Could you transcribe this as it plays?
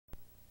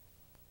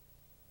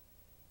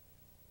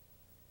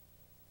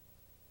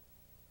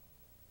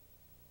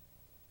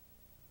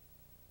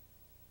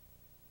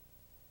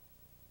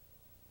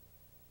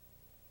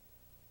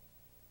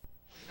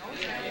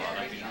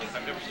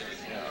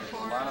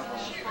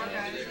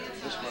This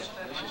is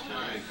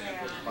very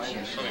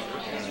fine. Some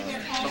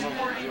of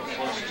them real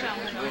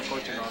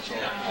fortune also.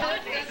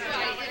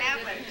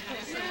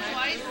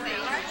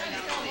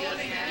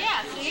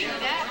 Yeah, see,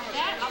 that,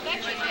 I'll bet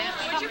you that.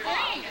 What'd you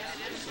bring?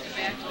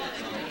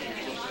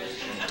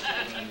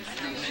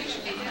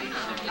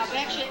 I'll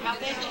bet you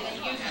that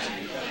you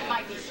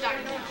might be stuck. I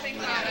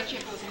bet you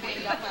if it was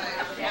cleaned up,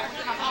 that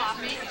would come off.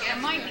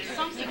 There might be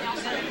something else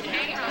in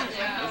there.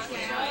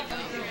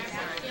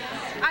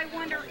 I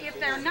wonder if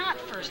they're not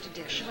first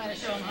edition.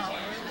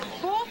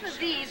 Both of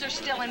these are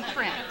still in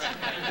print.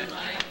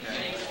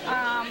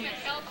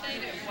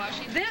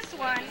 This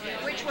one,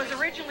 which was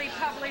originally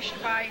published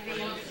by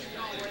the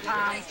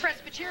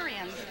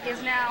Presbyterians,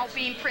 is now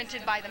being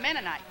printed by the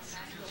Mennonites.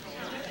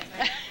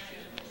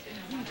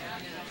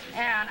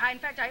 And in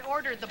fact, I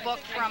ordered the book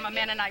from a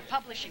Mennonite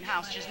publishing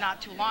house just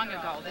not too long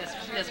ago,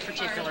 this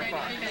particular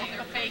book.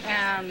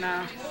 And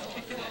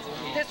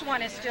this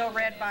one is still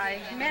read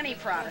by many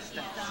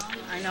Protestants.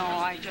 I know,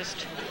 I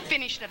just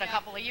finished it a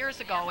couple of years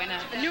ago in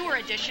a newer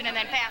edition and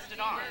then passed it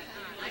on.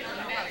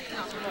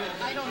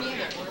 I don't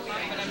either.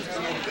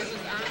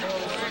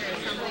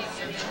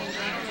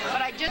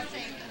 But I just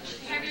think...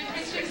 Have your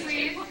attention,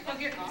 please. We'll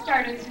get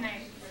started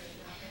tonight.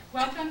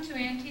 Welcome to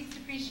Antiques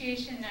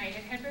Appreciation Night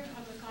at Hedberg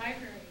Public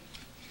Library.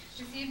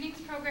 This evening's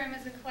program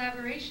is a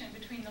collaboration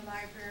between the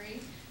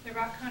library, the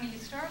Rock County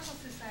Historical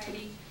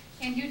Society,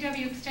 and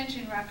UW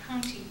Extension Rock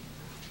County.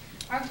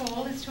 Our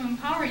goal is to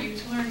empower you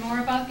to learn more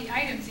about the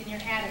items in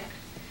your attic.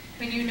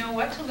 When you know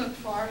what to look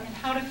for and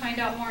how to find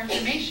out more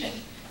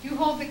information, you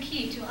hold the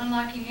key to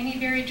unlocking any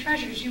buried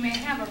treasures you may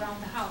have around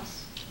the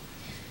house.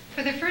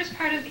 For the first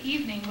part of the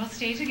evening, we'll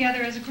stay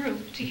together as a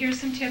group to hear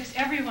some tips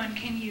everyone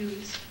can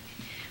use.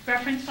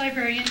 Reference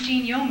librarian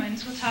Jean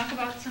Yeomans will talk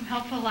about some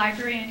helpful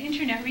library and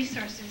internet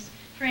resources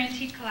for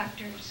antique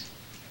collectors.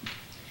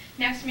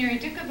 Next, Mary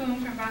Dickaboom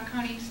from Rock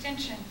County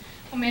Extension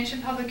will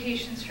mention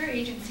publications her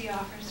agency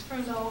offers for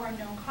low or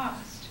no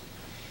cost.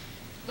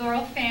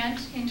 Laurel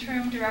Fant,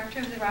 interim director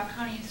of the Rock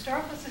County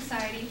Historical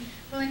Society,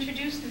 will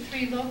introduce the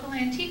 3 local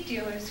antique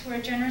dealers who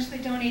are generously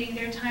donating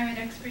their time and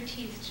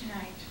expertise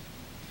tonight.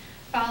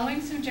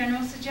 Following some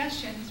general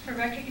suggestions for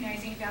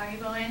recognizing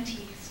valuable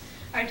antiques,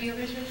 our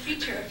dealers will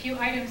feature a few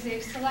items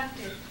they've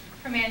selected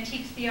from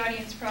antiques the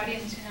audience brought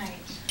in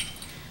tonight.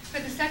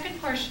 For the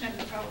second portion of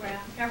the program,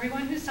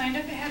 everyone who signed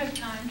up ahead of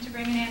time to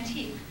bring an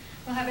antique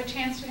will have a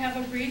chance to have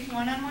a brief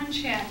one-on-one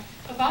chat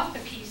about the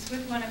piece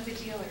with one of the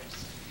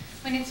dealers.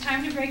 When it's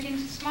time to break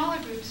into smaller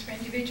groups for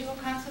individual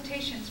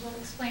consultations, we'll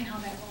explain how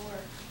that will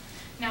work.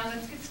 Now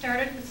let's get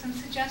started with some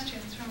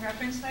suggestions from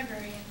reference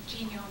librarian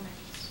Jean Yeomans.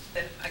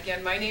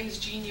 Again, my name is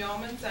Jean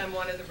Yeomans. I'm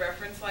one of the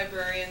reference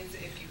librarians.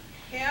 If you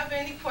have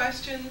any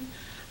questions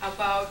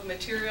about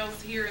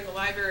materials here in the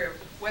library, or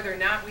whether or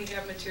not we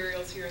have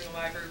materials here in the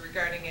library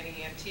regarding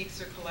any antiques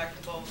or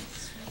collectibles,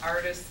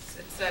 artists,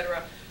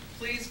 etc.,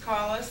 please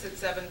call us at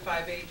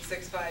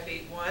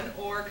 758-6581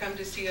 or come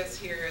to see us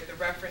here at the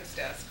reference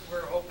desk.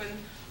 We're open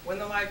when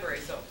the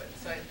library's open.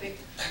 So I think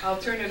I'll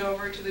turn it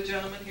over to the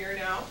gentleman here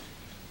now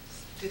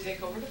to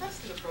take over the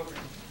rest of the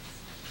program.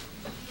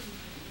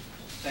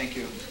 Thank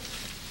you.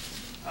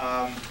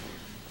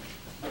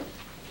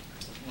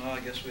 Well,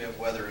 I guess we have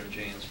weather in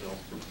Janesville.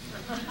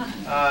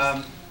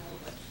 I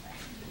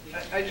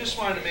just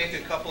wanted to make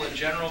a couple of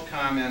general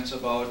comments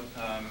about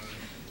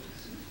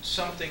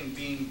something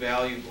being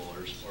valuable,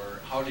 or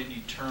how to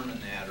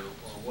determine that, or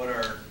what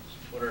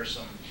are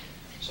some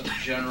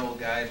general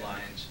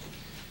guidelines.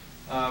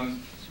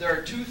 There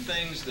are 2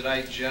 things that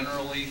I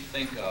generally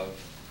think of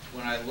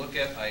when I look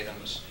at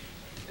items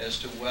as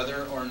to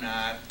whether or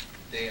not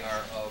they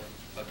are of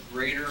a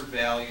greater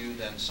value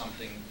than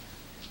something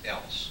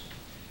else.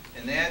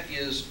 And that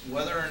is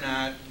whether or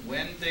not,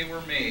 when they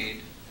were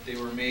made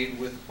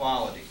with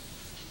quality.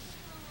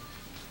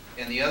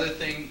 And the other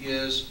thing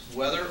is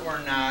whether or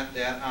not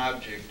that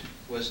object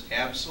was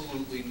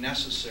absolutely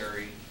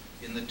necessary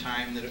in the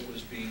time that it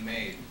was being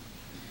made.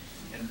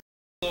 And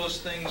those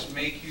things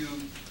make you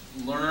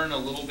learn a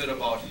little bit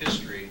about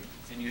history,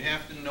 and you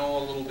have to know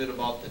a little bit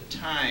about the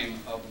time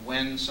of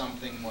when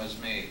something was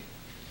made.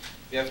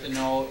 You have to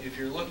know, if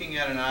you're looking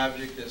at an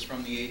object that's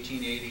from the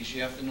 1880s,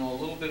 you have to know a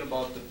little bit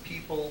about the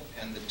people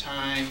and the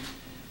time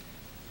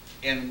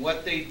and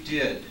what they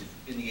did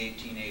in the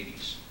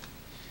 1880s.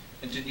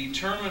 And to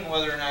determine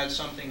whether or not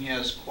something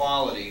has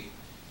quality,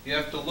 you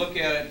have to look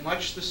at it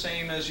much the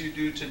same as you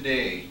do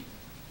today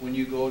when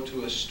you go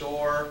to a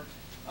store,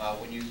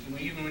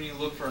 even when you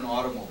look for an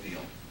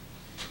automobile.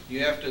 You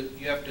have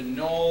to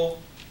know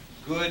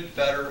good,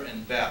 better,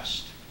 and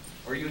best,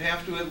 or you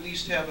have to at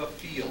least have a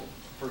feel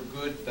for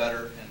good,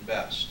 better, and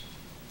best.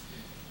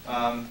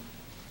 And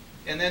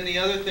then the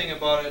other thing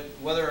about it,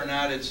 whether or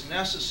not it's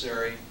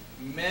necessary,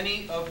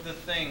 many of the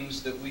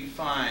things that we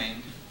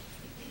find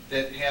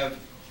that have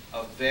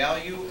a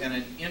value and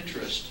an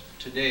interest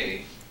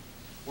today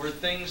were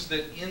things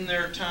that in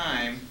their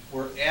time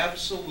were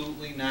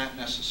absolutely not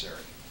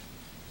necessary.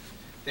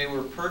 They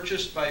were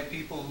purchased by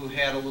people who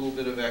had a little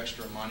bit of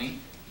extra money.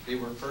 They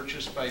were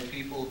purchased by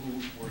people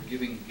who were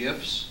giving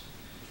gifts.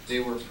 They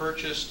were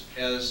purchased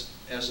as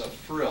a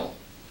frill.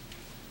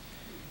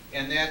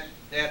 And that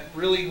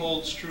really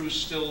holds true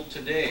still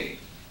today,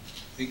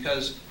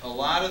 because a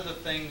lot of the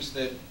things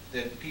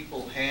that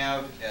people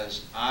have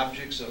as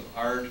objects of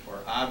art or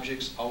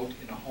objects out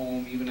in a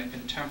home, even a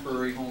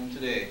contemporary home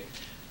today,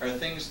 are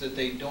things that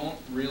they don't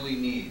really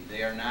need.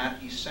 They are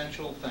not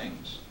essential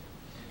things.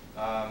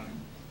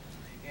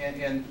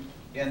 And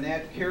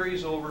that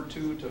carries over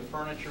to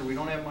furniture. We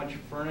don't have much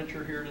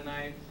furniture here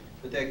tonight,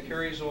 but that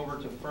carries over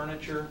to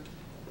furniture.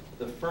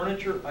 The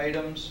furniture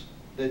items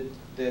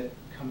that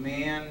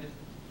command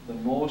the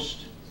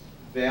most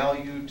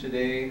value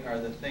today are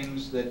the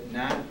things that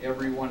not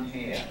everyone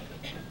had.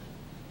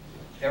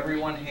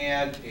 Everyone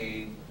had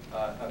a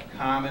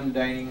common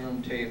dining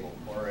room table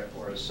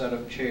or a set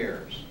of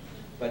chairs,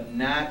 but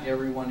not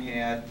everyone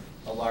had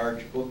a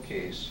large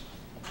bookcase.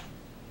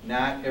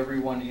 Not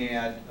everyone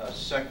had a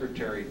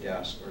secretary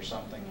desk or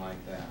something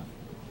like that.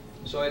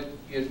 So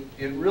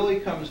it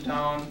really comes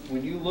down,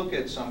 when you look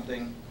at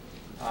something,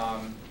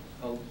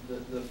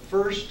 the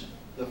first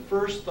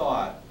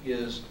thought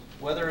is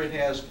whether it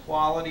has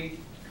quality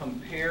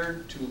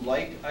compared to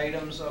like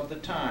items of the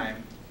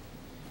time,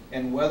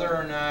 and whether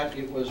or not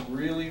it was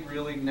really,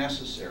 really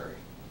necessary.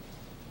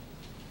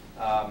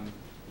 I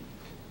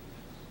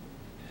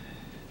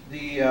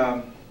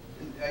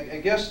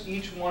guess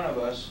each one of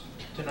us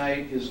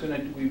tonight is going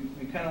to,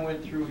 we kind of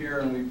went through here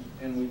and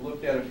we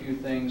looked at a few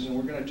things, and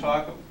we're going to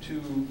talk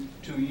to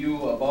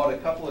you about a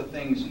couple of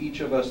things,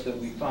 each of us, that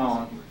we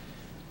found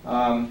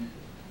out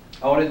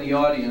in the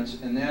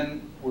audience, and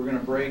then we're going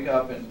to break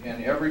up,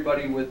 and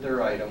everybody with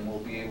their item will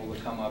be able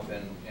to come up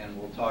and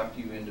we'll talk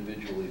to you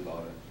individually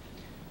about it.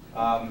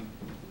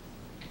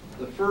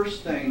 The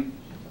first thing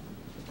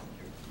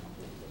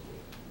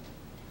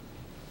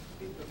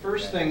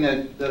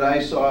that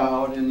I saw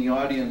out in the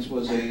audience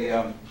was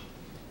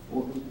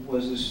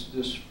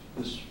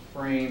this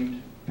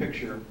framed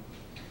picture,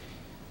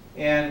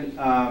 and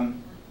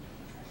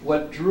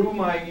what drew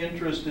my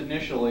interest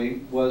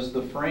initially was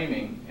the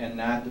framing and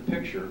not the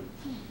picture.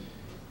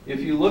 If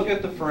you look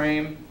at the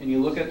frame and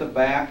you look at the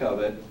back of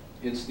it,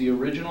 it's the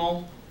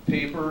original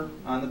paper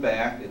on the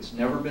back. It's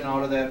never been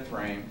out of that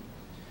frame.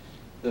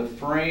 The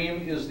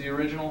frame is the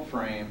original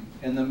frame,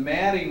 and the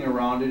matting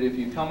around it, if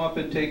you come up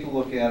and take a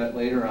look at it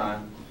later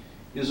on,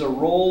 is a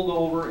rolled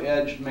over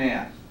edged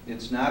mat.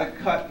 It's not a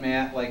cut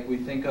mat like we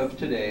think of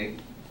today.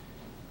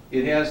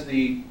 It has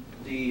the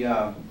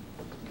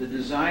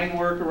design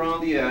work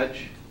around the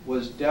edge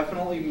was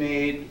definitely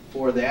made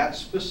for that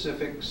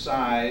specific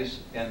size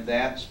and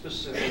that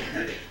specific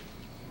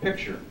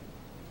picture.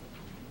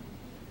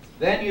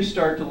 Then you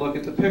start to look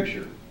at the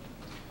picture,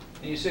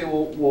 and you say,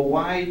 well,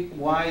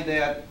 why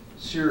that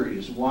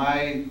series?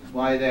 Why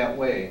that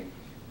way?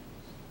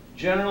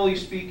 Generally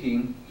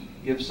speaking,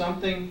 if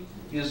something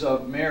is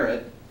of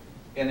merit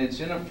and it's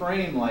in a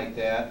frame like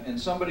that, and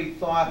somebody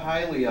thought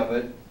highly of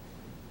it,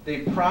 they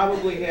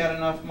probably had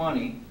enough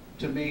money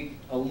to make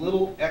a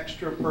little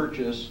extra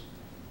purchase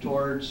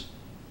towards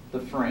the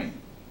frame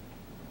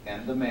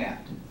and the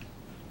mat,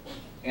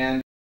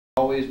 and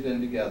always been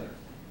together.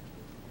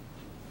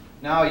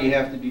 Now you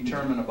have to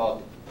determine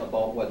about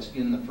what's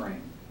in the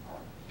frame.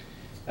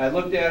 I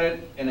looked at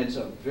it, and it's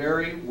a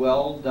very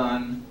well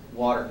done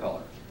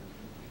watercolor.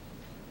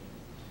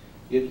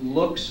 It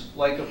looks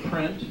like a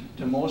print.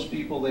 To most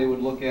people, they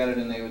would look at it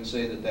and they would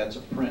say that that's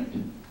a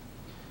print.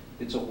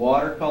 It's a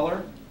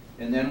watercolor,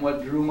 and then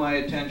what drew my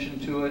attention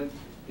to it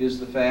is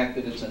the fact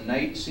that it's a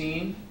night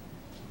scene.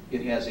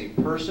 It has a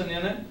person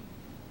in it.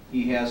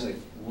 He has a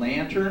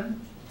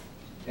lantern,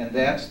 and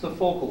that's the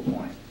focal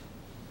point.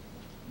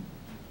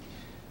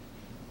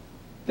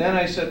 Then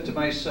I said to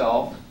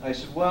myself, I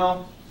said,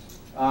 well,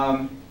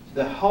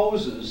 the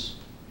houses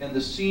and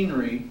the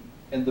scenery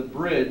and the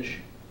bridge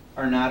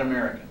are not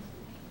American.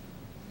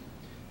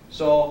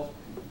 So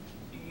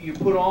you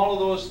put all of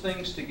those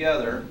things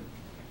together,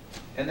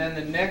 and then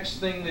the next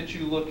thing that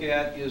you look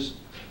at is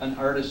an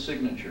artist's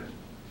signature.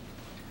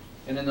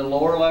 And in the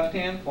lower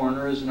left-hand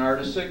corner is an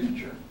artist's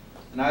signature.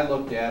 And I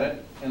looked at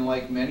it, and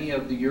like many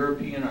of the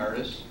European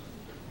artists,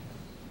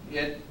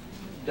 it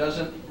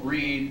doesn't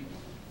read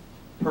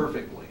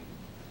perfectly.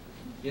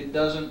 It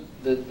doesn't,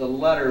 the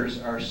letters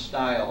are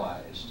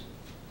stylized.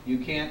 You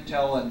can't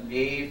tell an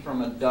A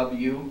from a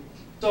W.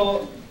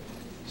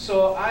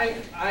 So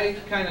I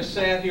kind of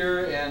sat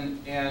here,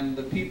 and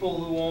the people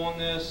who own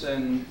this,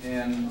 and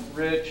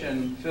Rich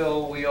and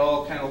Phil, we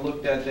all kind of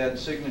looked at that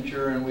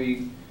signature, and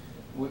we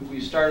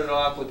started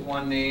off with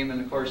one name, and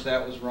of course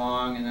that was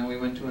wrong, and then we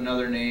went to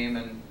another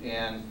name,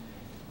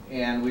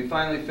 and we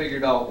finally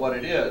figured out what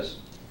it is.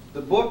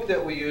 The book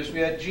that we used, we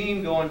had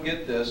Gene go and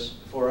get this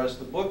for us.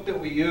 The book that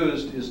we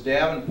used is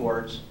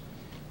Davenport's.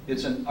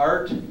 It's an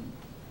art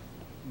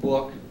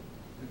book,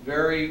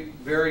 very,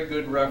 very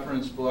good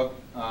reference book.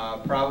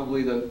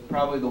 Probably the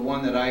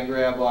one that I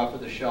grab off of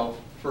the shelf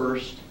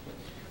first.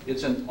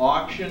 It's an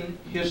auction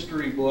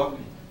history book.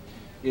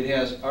 It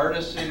has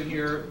artists in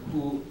here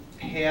who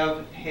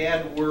have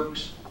had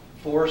works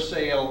for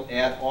sale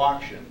at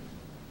auction.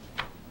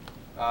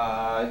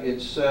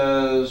 It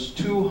says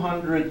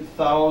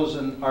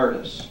 200,000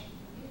 artists,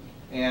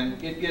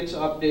 and it gets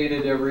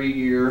updated every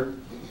year.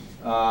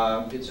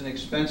 It's an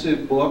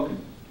expensive book.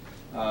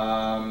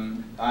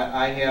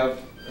 I have,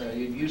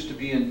 it used to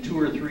be in 2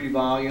 or 3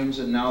 volumes,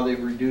 and now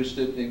they've reduced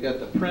it. They've got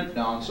the print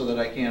down so that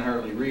I can't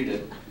hardly read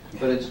it,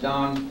 but it's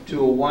down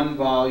to a 1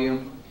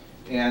 volume,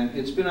 and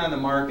it's been on the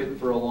market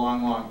for a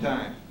long, long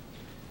time.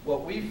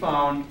 What we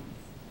found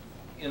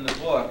in the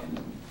book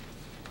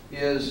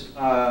is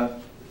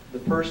the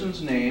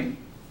person's name,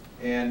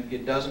 and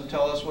it doesn't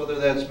tell us whether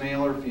that's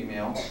male or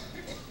female.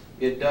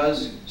 It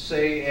does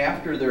say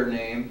after their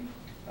name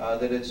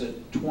that it's a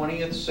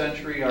 20th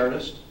century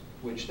artist,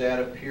 which that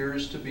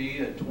appears to be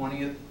a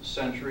 20th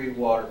century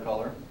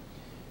watercolor.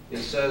 It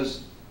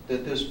says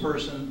that this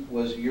person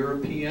was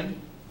European.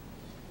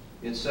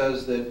 It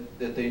says that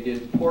they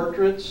did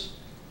portraits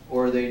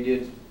or they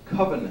did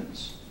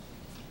convents,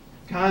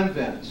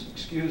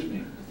 excuse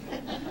me.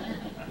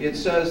 It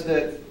says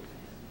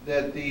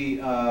that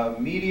the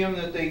medium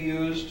that they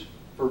used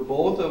for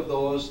both of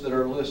those that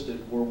are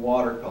listed were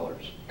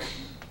watercolors.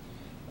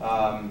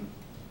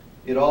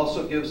 It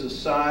also gives a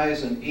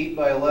size, an 8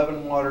 by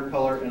 11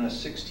 watercolor and a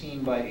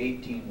 16 by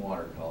 18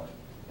 watercolor.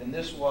 And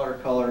this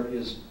watercolor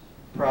is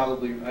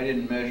probably, I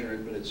didn't measure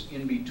it, but it's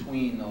in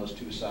between those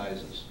 2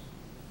 sizes.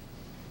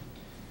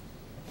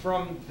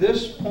 From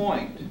this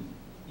point,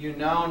 you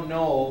now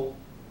know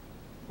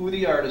who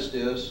the artist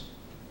is.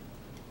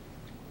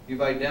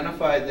 You've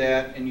identified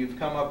that, and you've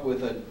come up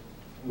with a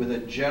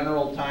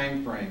general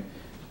time frame.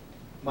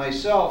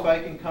 Myself,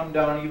 I can come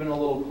down even a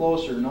little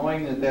closer,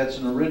 knowing that that's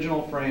an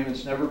original frame,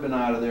 it's never been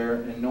out of there,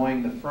 and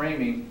knowing the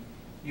framing,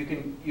 you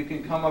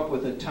can come up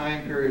with a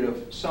time period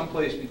of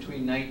someplace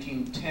between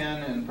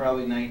 1910 and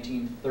probably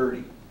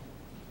 1930.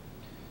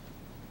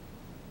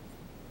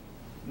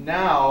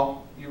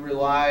 Now, you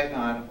rely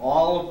on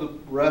all of the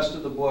rest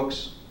of the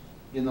books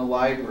in the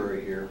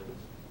library here,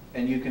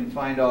 and you can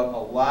find out a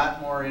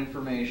lot more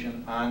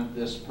information on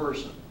this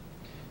person.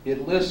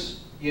 It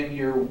lists in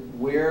here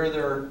where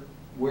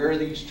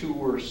these 2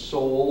 were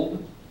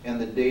sold and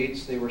the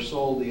dates. They were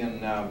sold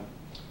in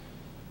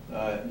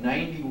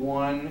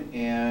 91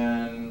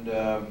 and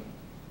I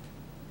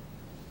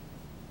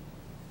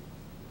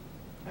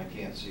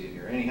can't see it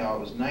here. Anyhow, it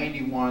was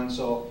 91.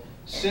 So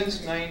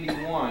since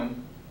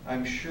 91,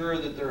 I'm sure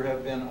that there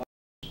have been others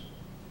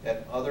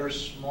at other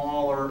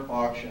smaller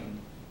auction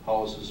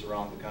houses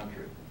around the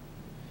country.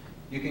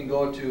 You can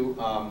go to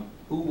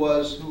Who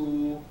Was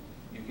Who.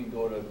 You can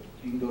go to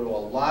a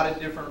lot of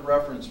different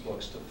reference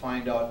books to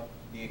find out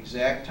the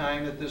exact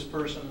time that this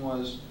person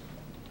was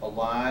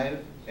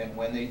alive and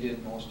when they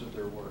did most of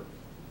their work.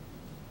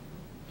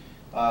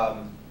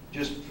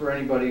 Just for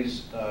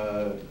anybody's,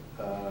 the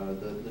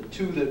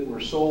 2 that were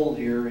sold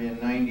here in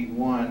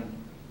 91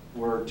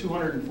 were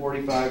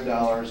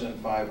 $245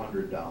 and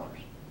 $500.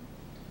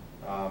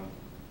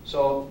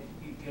 So,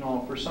 you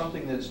know, for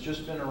something that's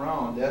just been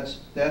around, that's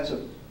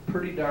a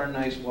pretty darn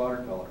nice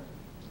watercolor.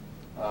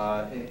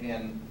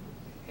 And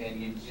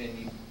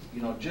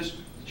you know,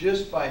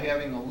 just by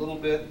having a little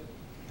bit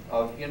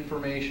of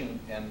information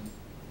and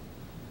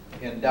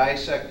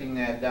dissecting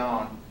that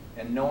down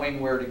and knowing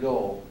where to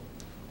go,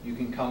 you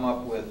can come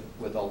up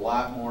with a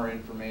lot more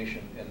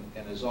information,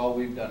 and as all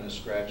we've done is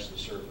scratch the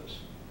surface.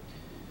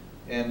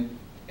 And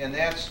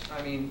that's,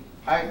 I mean,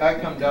 I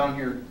come down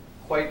here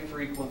quite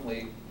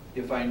frequently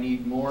if I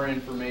need more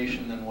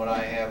information than what I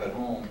have at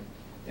home.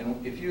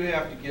 And if you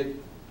have to get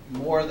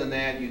more than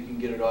that, you can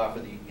get it off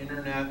of the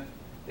internet.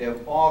 They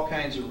have all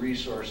kinds of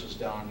resources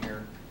down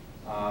here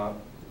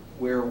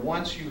where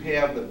once you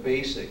have the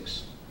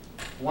basics,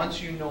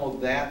 once you know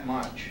that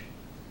much,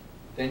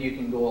 then you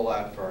can go a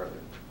lot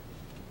farther.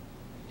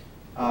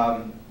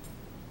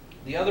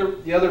 The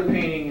other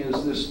painting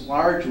is this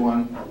large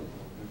one.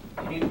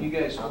 You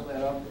guys hold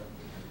that up?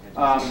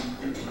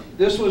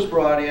 This was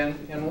brought in,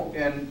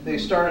 and they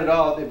started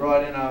out, they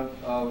brought in a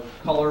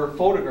color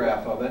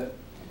photograph of it,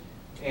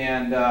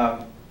 and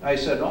I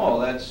said,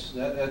 oh, that's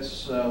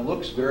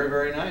looks very,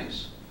 very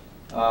nice.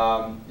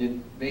 It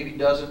maybe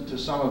doesn't to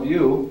some of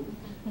you,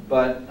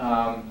 but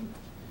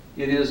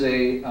it is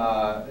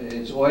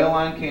it's oil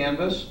on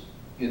canvas.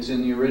 It's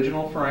in the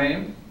original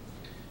frame.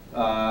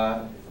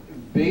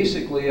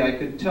 Basically, I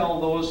could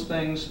tell those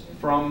things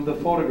from the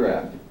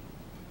photograph.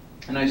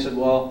 And I said,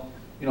 well,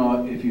 you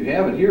know, if you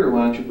have it here,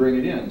 why don't you bring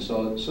it in?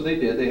 So they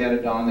did. They had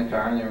it down in the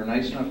car, and they were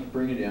nice enough to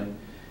bring it in.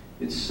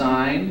 It's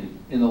signed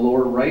in the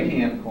lower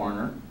right-hand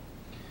corner.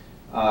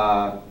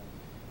 And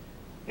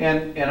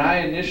I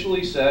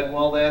initially said,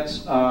 well,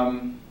 that's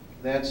an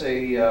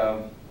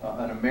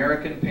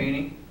American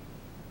painting,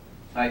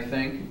 I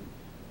think.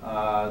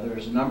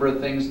 There's a number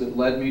of things that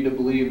led me to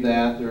believe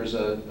that. There's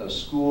a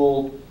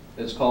school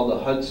that's called the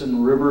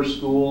Hudson River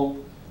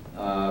School.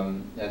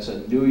 That's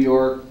a New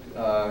York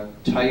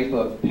type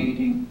of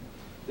painting.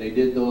 They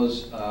did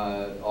those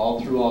all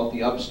throughout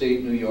the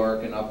upstate New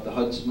York and up the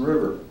Hudson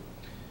River.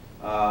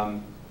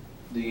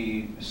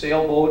 The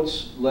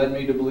sailboats led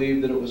me to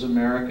believe that it was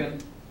American.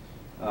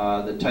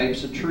 The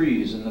types of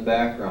trees in the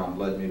background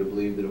led me to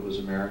believe that it was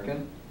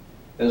American,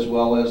 as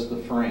well as the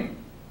frame.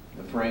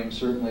 The frame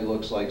certainly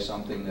looks like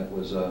something that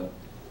was a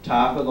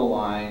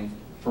top-of-the-line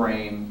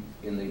frame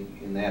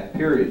in that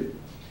period.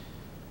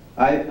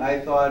 I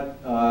thought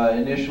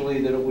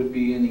initially that it would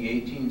be in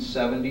the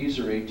 1870s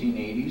or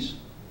 1880s,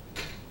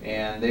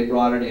 and they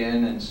brought it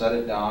in and set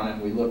it down,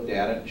 and we looked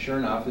at it. Sure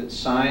enough, it's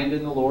signed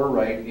in the lower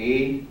right,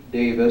 A.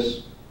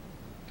 Davis,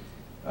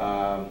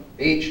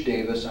 H.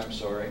 Davis, I'm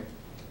sorry.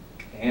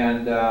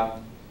 And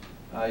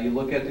you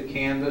look at the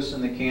canvas,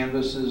 and the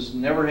canvas has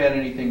never had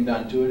anything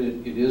done to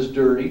it. It is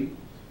dirty.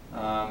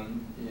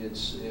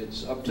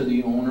 It's up to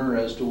the owner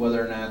as to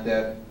whether or not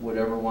that would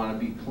ever want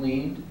to be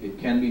cleaned. It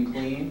can be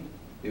cleaned.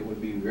 It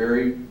would be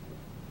very,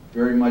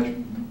 very much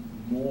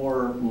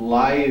more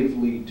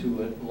lively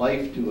to it,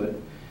 life to it.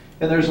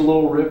 And there's a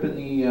little rip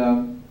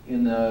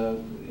in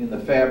the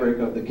fabric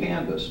of the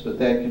canvas, but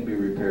that can be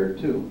repaired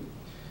too.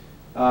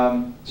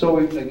 So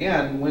we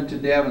again went to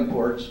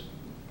Davenport's,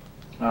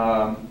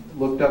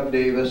 looked up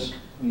Davis,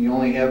 and you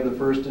only have the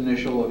first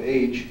initial of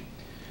H.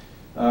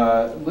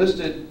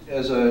 Listed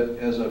as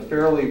a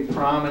fairly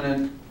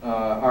prominent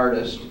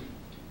artist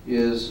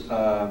is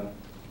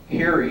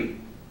Henry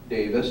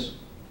Davis,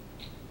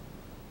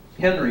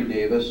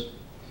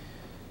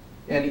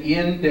 and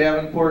in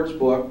Davenport's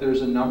book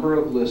there's a number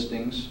of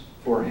listings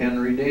for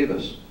Henry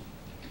Davis.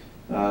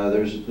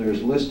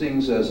 There's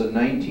listings as a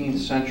 19th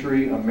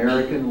century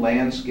American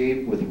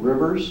landscape with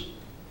rivers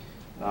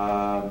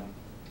and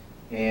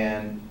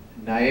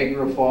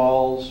Niagara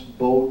Falls,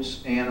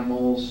 boats,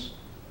 animals,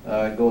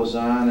 goes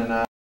on and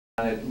on.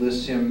 It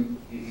lists him,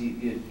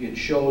 it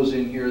shows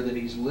in here that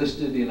he's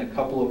listed in a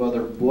couple of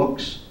other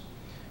books.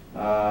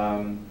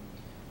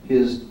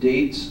 His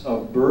dates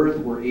of birth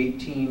were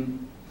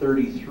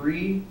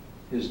 1833.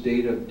 His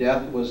date of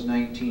death was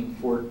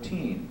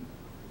 1914.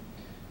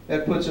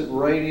 That puts it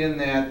right in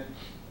that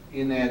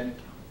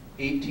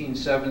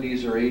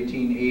 1870s or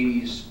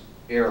 1880s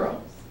era.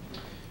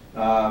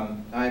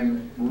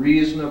 I'm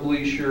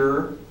reasonably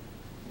sure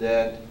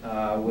that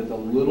with a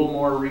little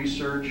more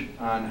research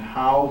on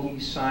how he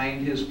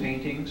signed his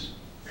paintings,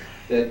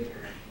 that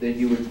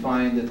you would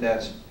find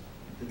that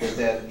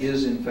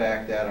is in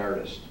fact that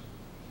artist.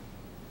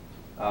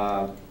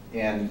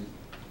 And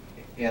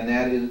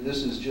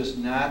this is just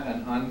not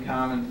an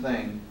uncommon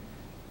thing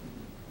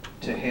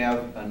to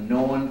have a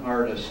known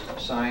artist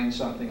sign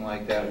something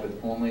like that with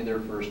only their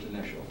first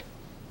initial.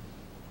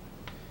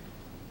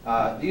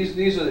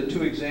 These are the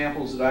two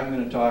examples that I'm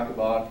going to talk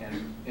about,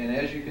 and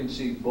as you can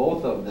see,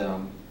 both of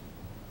them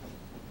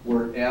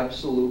were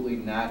absolutely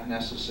not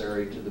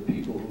necessary to the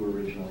people who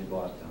originally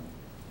bought them.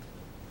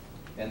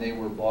 And they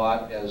were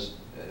bought as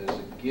a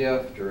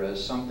gift or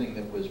as something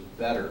that was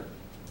better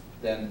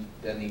than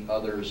the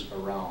others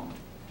around.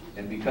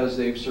 And because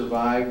they've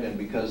survived, and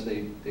because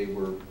there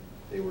were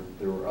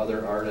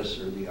other artists,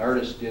 or the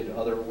artist did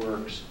other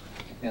works,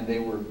 and they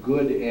were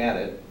good at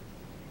it,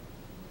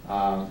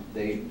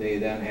 they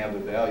then have a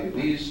value.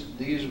 These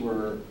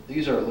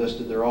are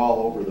listed. They're all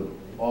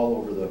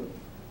over the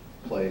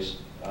place.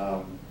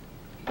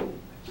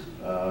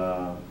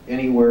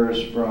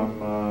 Anywheres from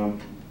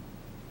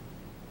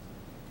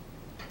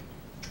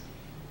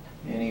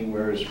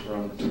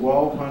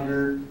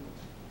 1,200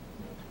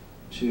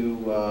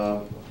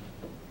 to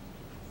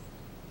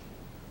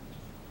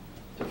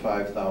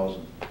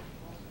 5,000.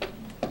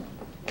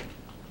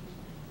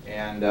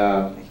 And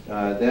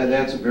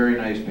that's a very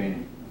nice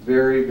painting.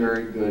 Very,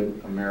 very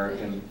good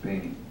American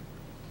painting.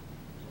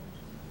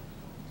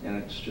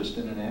 And it's just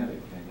in an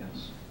attic, I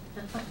guess.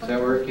 Is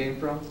that where it came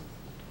from?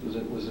 Was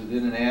it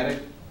in an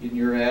attic, in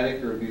your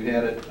attic, or have you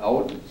had it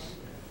out? It's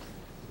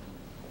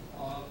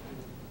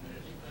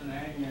been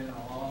hanging in a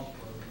wall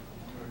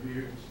for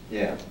years.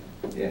 Yeah,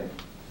 yeah.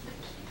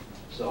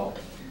 So,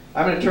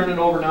 I'm going to turn it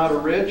over now to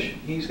Rich.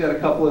 He's got a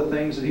couple of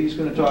things that he's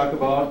going to talk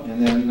about,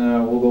 and then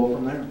we'll go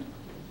from there.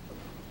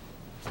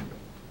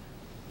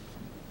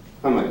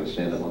 I'm not going to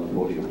stand up on the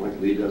podium like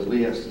Lee does.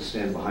 Lee has to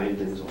stand behind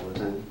things all the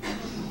time.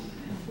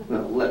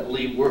 Let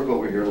Lee work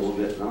over here a little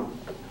bit now.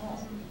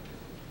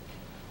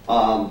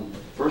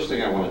 First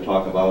thing I want to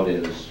talk about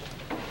is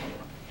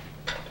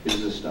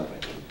this stuff, I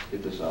think.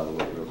 Get this out of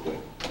the way real quick.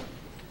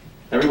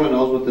 Everyone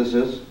knows what this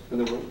is in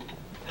the room?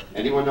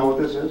 Anyone know what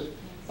this is?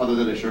 Other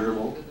than a sugar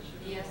bowl?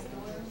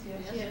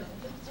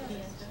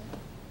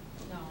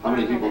 How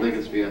many people think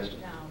it's Fiesta?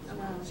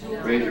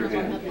 Raise your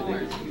hand if you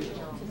think it's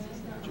Fiesta.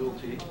 Jewel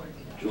tea.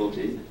 Jewel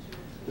tea.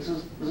 This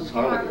is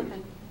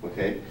Harlequin,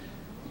 okay?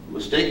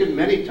 Mistaken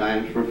many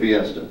times for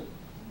Fiesta,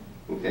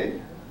 okay?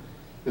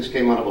 This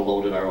came out of a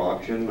load at our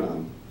auction.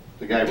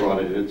 The guy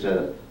brought it in and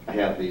said, I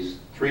have these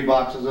 3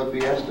 boxes of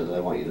Fiesta that I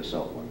want you to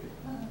sell for me.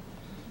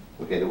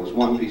 Okay, there was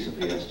 1 piece of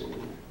Fiesta in there.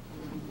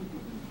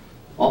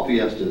 All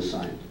Fiesta is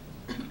signed.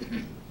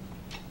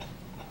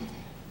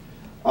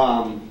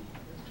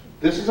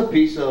 This is a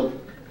piece of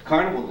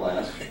carnival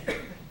glass,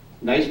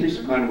 nice piece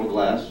of carnival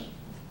glass.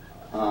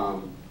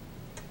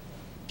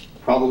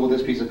 Problem with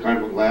this piece of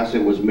carnival glass,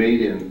 it was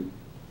made in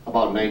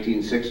about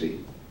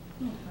 1960.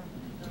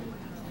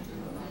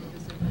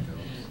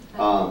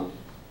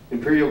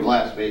 Imperial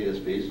Glass made this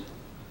piece.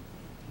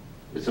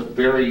 It's a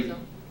very,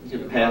 you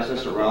can pass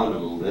this around a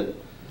little bit.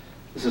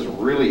 This is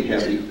really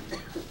heavy.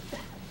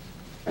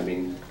 I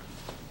mean,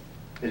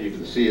 as you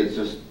can see, it's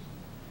just,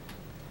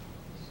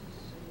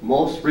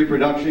 most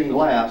reproduction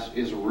glass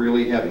is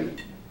really heavy.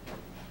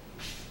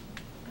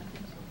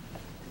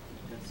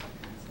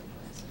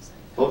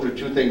 Those are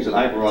two things that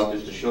I brought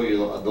just to show you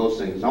those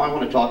things. Now I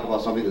want to talk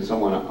about something that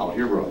someone out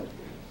here brought.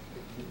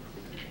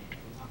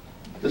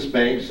 This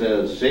bank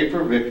says, "Save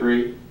for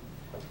victory,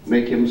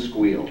 make him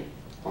squeal,"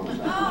 on the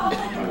back.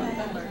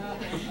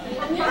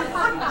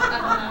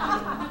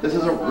 This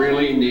is a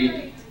really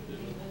neat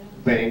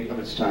bank of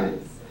its time.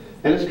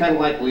 And it's kind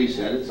of like Lee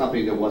said, it's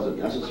something that wasn't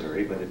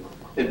necessary, but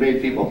it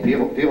made people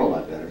feel a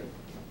lot better.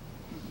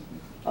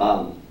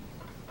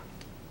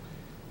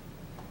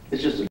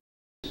 It's just,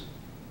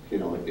 you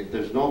know, if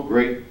there's no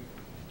great.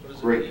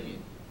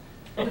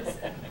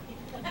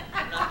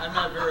 I'm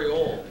not very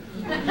old.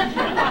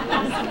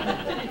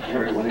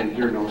 Everyone in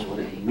here knows what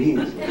it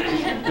means.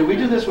 Did we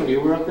do this when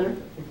you were up there?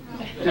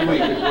 Did we?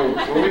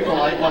 Were we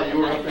polite while you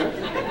were up there?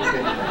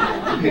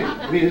 Okay.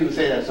 We didn't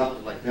say that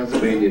something like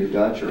Pennsylvania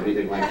Dutch or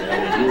anything like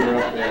that. When you were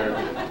up there.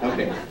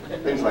 Okay.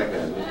 Things like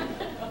that.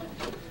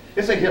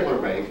 It's a Hitler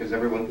bank, as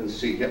everyone can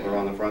see Hitler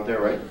on the front there,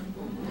 right?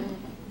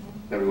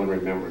 Everyone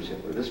remembers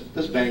Hitler.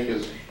 This bank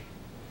is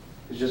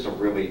just a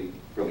really,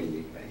 really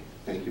neat bank.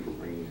 Thank you for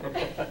bringing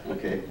it.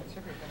 Okay.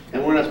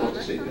 And we're not supposed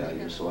to say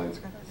values, so I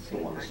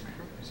don't want to.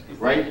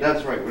 Right?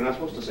 That's right. We're not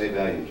supposed to say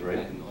values,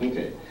 right?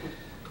 Okay.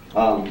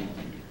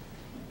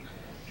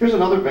 Here's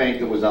another bank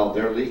that was out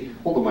there. Lee,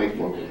 hold the mic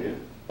for me, will you?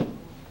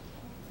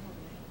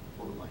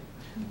 Hold the mic.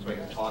 So I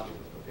can talk to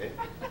it,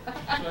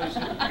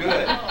 okay?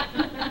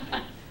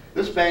 Good.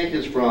 This bank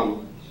is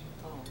from,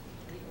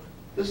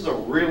 this is a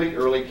really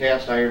early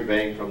cast iron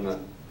bank from the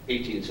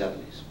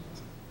 1870s.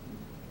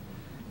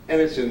 And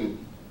it's in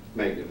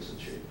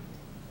magnificent shape.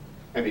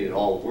 I mean, it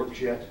all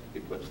works yet. You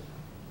put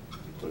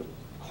a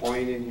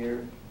coin in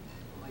here,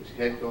 his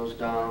head goes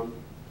down,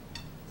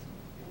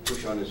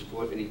 push on his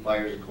foot, and he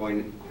fires the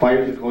coin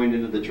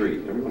into the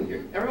tree.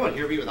 Everyone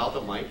hear me without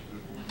the mic?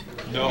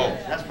 No.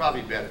 That's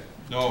probably better.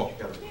 No.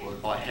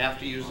 Oh, I have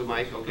to use the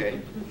mic?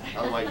 Okay.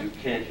 Otherwise you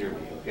can't hear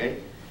me, okay?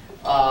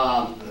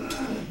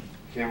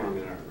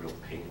 Cameramen are a real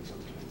pain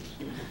sometimes.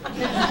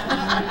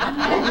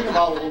 One thing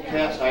about old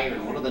cast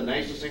iron, one of the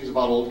nicest things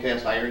about old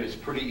cast iron is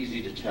pretty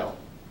easy to tell.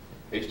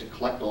 I used to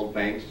collect old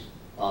banks.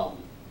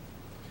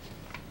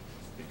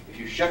 If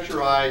you shut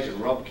your eyes and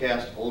rub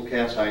old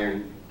cast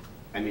iron,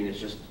 I mean, it's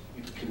just,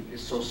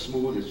 it's so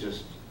smooth. It's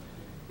just,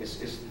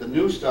 it's the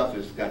new stuff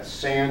has got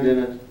sand in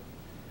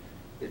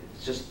it.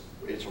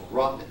 It's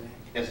rough.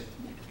 As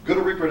good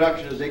a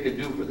reproduction as they could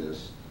do for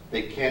this,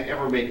 they can't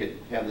ever make it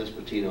have this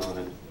patina on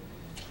it.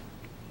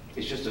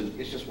 It's just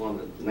one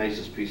of the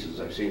nicest pieces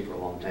I've seen for a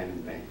long time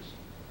in banks.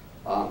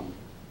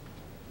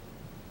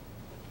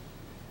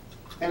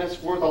 And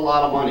it's worth a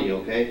lot of money,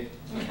 okay?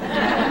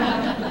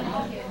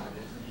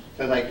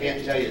 Because I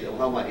can't tell you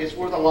how much. It's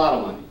worth a lot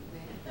of money.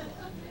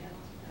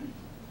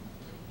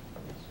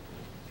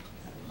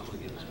 I'm going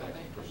to give this back to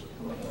the person.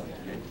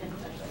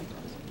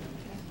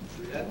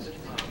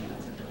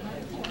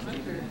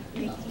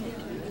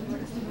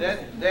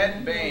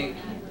 That bank,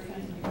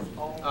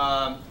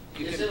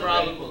 you can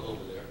probably,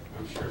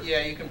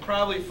 yeah, you can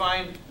probably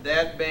find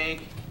that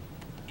bank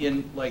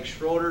in like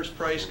Schroeder's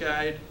price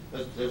guide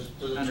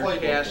under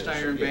cast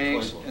iron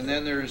banks, and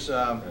then there's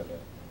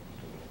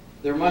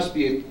there must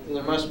be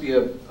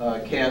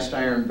a cast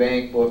iron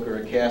bank book or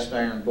a cast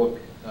iron book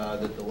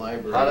that the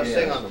library has. Hottest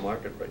thing on the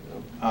market right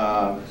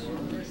now.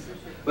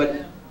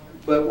 But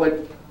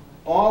what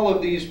all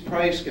of these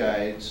price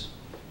guides,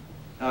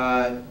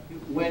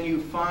 when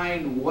you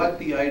find what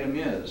the item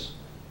is,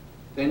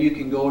 then you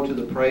can go to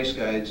the price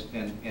guides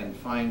and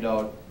find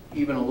out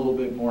even a little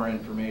bit more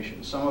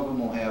information. Some of them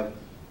will have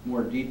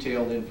more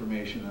detailed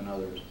information than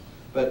others.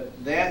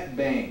 But that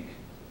bank,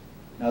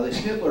 now this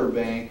Hitler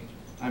bank,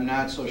 I'm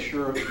not so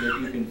sure that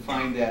you can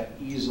find that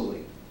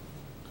easily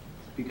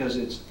because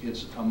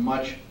it's a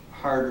much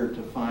harder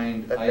to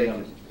find That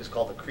item. bank is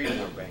called the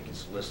Creedmoor Bank.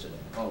 It's listed.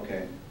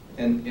 Okay,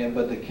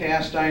 but the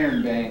cast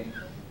iron bank,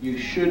 you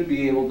should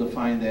be able to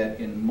find that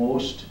in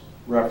most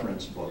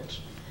reference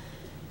books.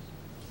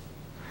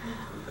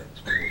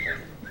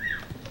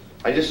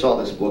 I just saw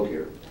this book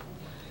here,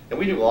 and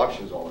we do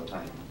auctions all the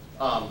time.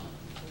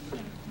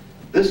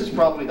 This is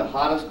probably the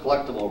hottest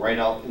collectible right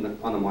out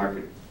on the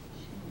market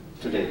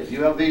today. If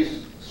you have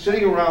these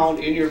sitting around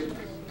in your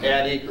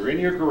attic or in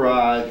your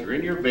garage or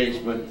in your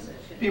basement,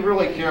 be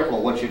really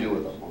careful what you do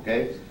with them,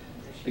 okay?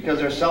 Because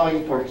they're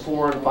selling for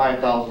 $4,000 and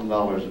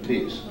 $5,000 a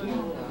piece.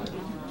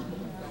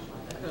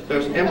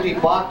 There's empty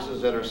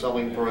boxes that are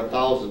selling for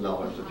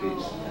 $1,000 a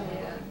piece.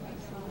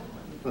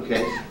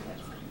 Okay?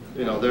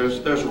 You know,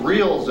 there's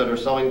reels that are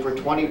selling for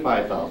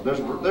 $25,000.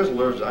 There's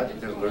lures. I think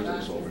there's lures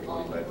that sold for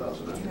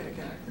 $25,000.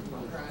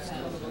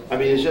 I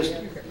mean, it's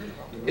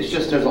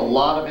just there's a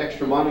lot of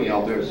extra money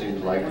out there. It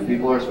seems like, and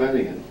people are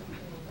spending it.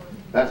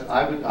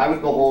 I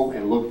would go home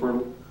and look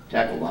for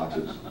tackle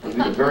boxes. That would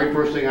be the very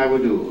first thing I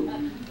would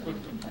do.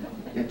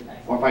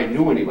 Or if I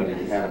knew anybody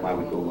that had them, I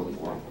would go look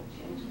for them.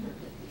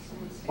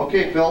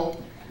 Okay,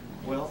 Phil,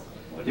 Well,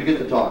 you get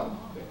to talk.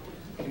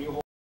 can you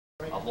hold?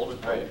 I'll hold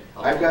it. All right.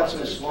 I've got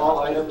some small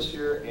items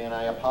here, and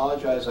I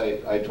apologize.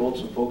 I told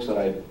some folks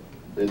that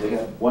they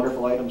have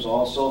wonderful items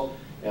also,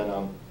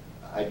 and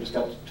I just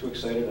got too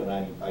excited and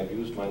I've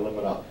used my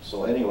limit up.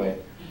 So anyway,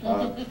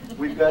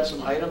 we've got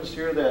some items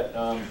here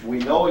that we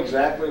know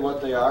exactly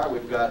what they are.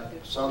 We've got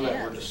some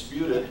that were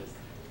disputed,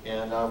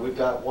 and we've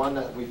got one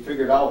that we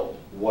figured out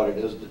what it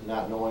is,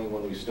 not knowing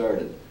when we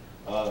started.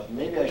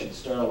 Maybe I should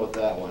start out with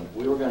that one.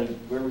 We were going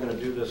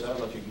to do this. I don't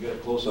know if you can get a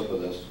close up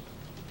of this.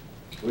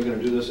 We're going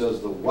to do this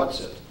as the what's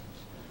it.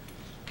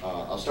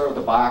 I'll start with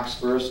the box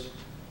first.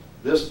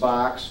 This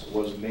box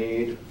was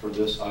made for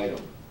this item.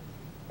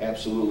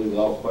 Absolutely,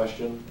 without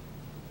question,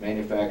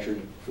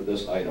 manufactured for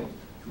this item.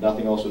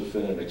 Nothing else would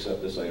fit in it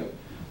except this item.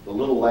 The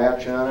little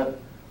latch on it,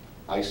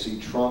 I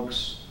see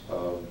trunks,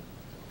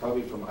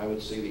 probably from, I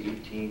would say, the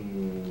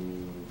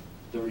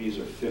 1830s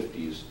or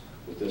 50s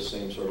with this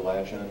same sort of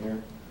latch on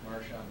here.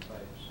 Marchand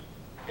pipes.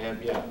 And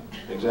yeah,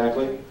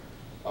 exactly.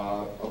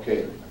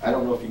 Okay, I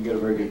don't know if you can get a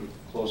very good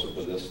close-up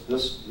of this.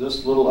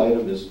 This little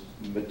item is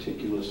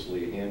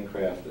meticulously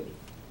handcrafted.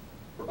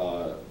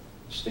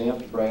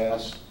 Stamped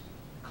brass,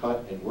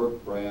 cut and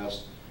worked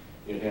brass.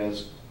 It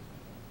has,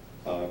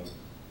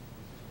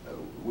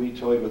 we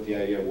toyed with the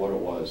idea of what it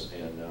was,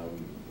 and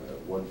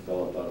one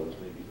fellow thought it was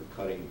maybe for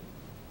cutting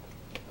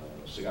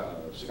cigar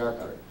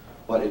cutter,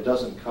 but it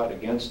doesn't cut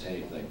against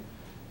anything.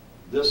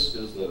 This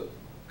is the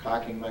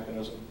cocking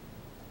mechanism.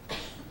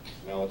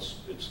 Now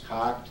it's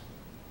cocked,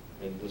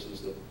 and this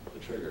is the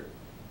trigger.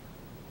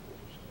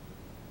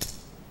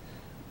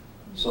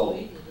 So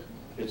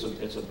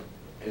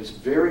it's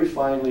very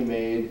finely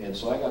made, and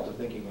so I got to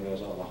thinking when I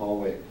was out in the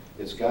hallway,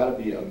 it's got to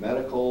be a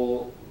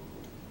medical,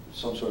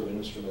 some sort of an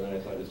instrument. And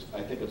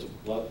I think it's a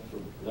blood for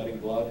letting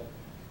blood.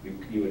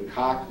 You would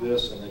cock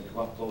this and then come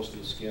up close to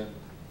the skin,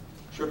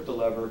 trip the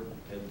lever,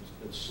 and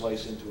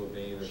slice into a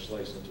vein or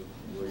slice into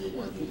where you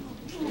want it.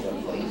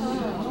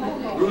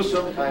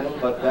 Gruesome, kind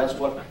of, but that's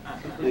what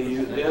they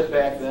did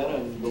back then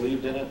and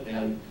believed in it,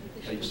 and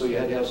so you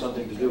had to have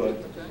something to do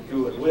it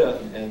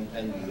with,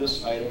 and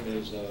this item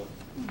is what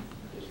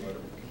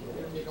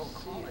They don't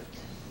call it.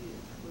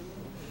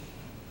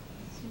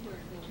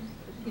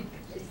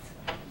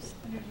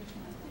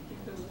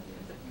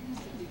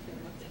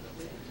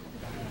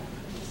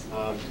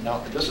 now,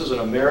 this is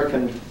an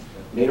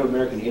Native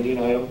American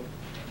Indian item.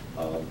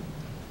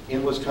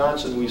 In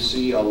Wisconsin, we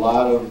see a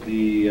lot of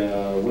the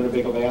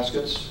Winnebago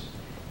baskets.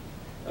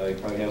 You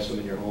probably have some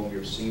in your home.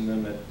 You've seen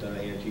them at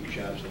antique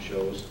shops and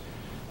shows.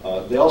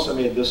 They also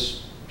made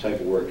this type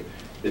of work.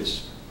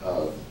 It's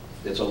a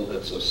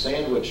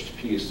sandwiched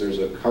piece. There's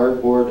a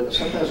cardboard.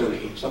 Sometimes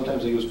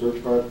they use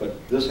birch bark,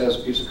 but this has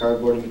a piece of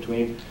cardboard in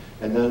between,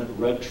 and then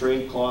red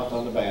trade cloth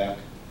on the back,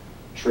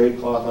 trade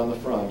cloth on the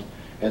front,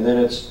 and then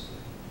it's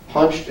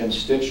punched and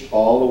stitched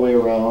all the way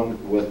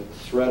around with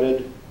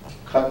threaded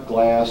cut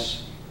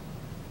glass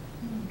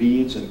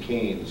beads and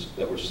canes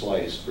that were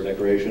sliced for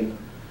decoration.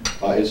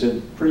 It's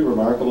in pretty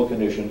remarkable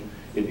condition.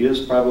 It is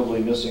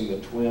probably missing the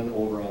twin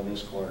over on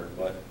this corner,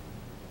 but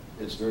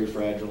it's very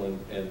fragile,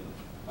 and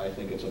I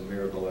think it's a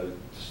miracle that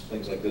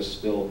things like this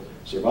still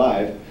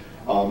survive.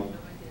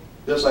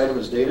 This item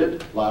is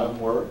dated. A lot of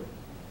them were.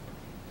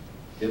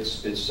 It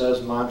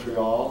says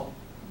Montreal,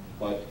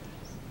 but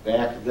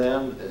back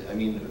then, I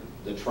mean,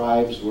 the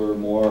tribes were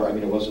more, I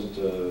mean, it wasn't,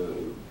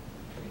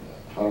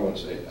 how do I want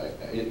to say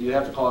it? You'd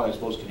have to call it, I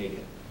suppose,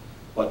 Canadian.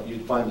 But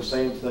you'd find the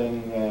same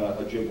thing,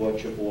 Ojibwa,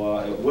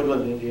 Chippewa, a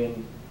woodland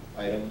Indian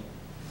item,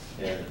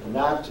 and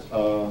not,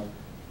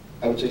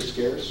 I would say,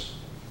 scarce,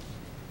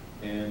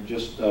 and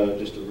just a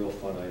real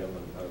fun item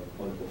and a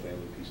wonderful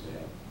family piece to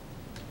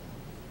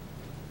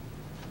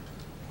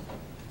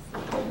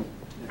have.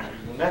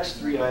 The next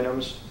three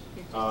items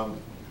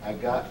I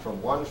got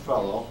from one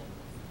fellow,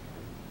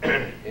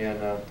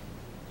 and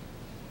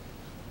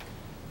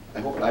I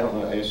don't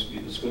know, it's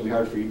going to be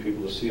hard for you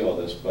people to see all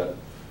this, but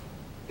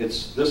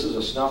this is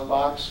a snuff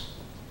box.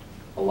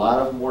 A lot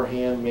of them were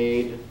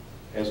handmade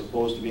as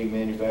opposed to being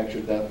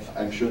manufactured. That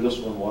I'm sure this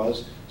one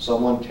was.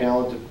 Someone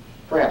talented,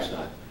 perhaps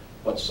not,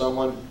 but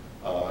someone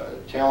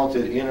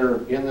talented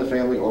in the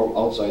family or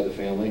outside the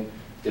family.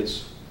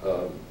 It's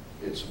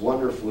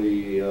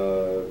wonderfully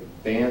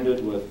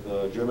banded with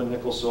German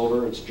nickel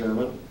silver. It's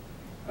German.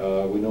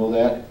 We know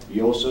that.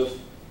 Josef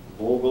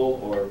Vogel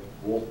or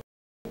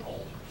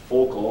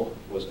Focal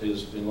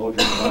is in Low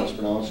German how it's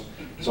pronounced.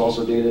 It's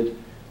also dated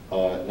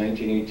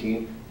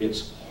 1918.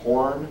 It's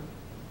horn,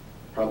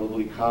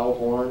 probably cow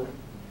horn,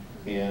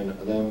 and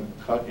then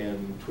cut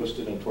and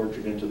twisted and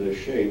tortured into this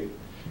shape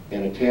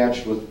and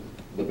attached with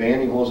the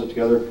banding holds it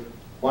together.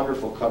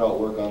 Wonderful cutout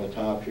work on the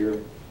top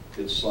here.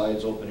 It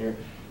slides open here.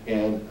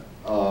 And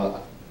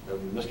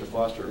Mr.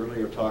 Foster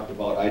earlier talked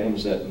about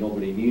items that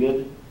nobody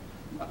needed.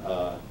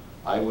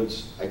 I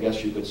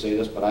guess you could say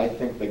this, but I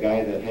think the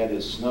guy that had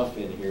his snuff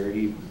in here,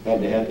 he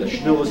had to have the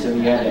schnooze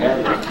and he had to have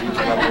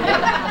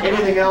it.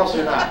 Anything else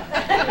or not.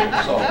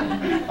 So,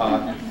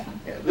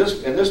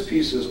 this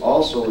piece is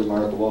also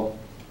remarkable.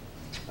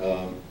 I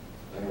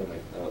don't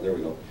know, there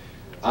we go.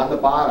 On the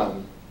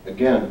bottom,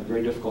 again,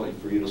 very difficult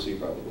for you to see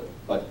probably,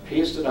 but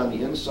pasted on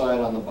the inside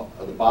on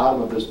the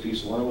bottom of this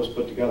piece, when it was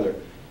put together,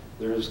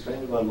 there's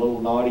kind of a little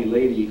naughty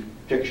lady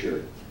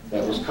picture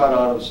that was cut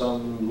out of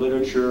some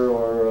literature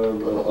or a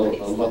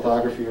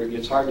lithography.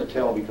 It's hard to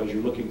tell because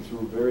you're looking through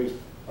a very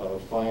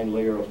fine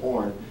layer of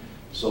horn,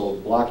 so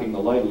blocking the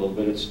light a little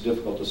bit, it's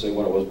difficult to say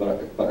what it was,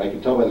 but I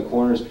can tell by the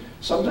corners,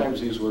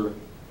 sometimes these were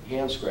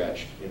hand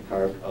scratched and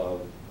carved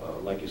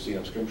like you see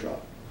on scrimshaw.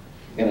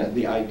 And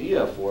the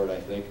idea for it, I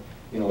think,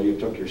 you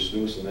took your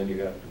snooze and then you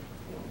got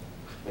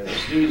and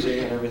sneezing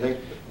and everything,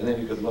 and then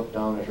you could look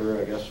down at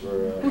her, I guess,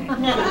 for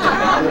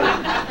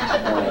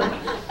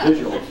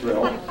visual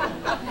thrill.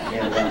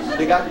 And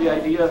they got the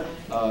idea,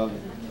 and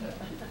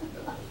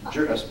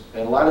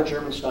a lot of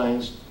German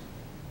steins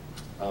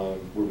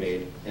were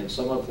made, and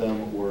some of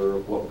them were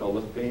what we call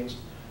lift panes.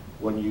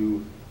 When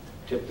you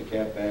tip the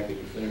cap back and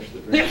you finish the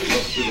drink, you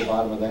look through the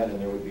bottom of that, and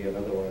there would be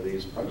another one of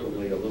these,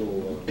 probably a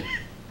little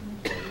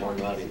more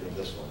naughty than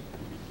this one.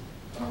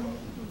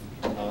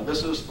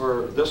 This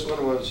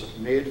one was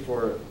made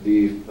for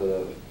the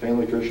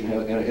family church,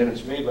 and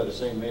it's made by the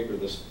same maker.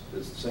 It's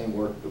the same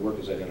work. The work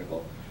is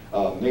identical.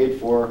 Made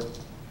for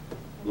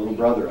little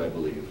brother, I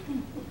believe,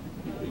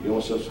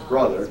 Joseph's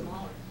brother.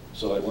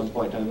 So at one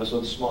point in time, this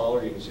one's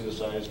smaller. You can see the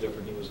size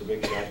different. He was the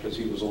big shot because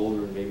he was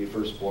older and maybe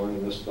firstborn,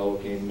 and this fellow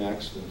came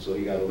next, and so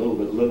he got a little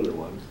bit littler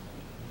one.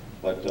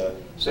 But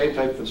same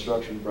type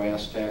construction,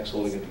 brass tacks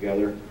holding it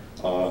together.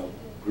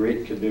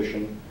 Great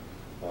condition.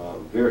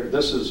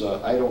 This is,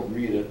 I don't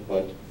read it,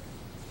 but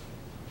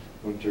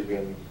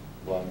Untergen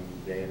von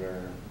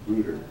Deiner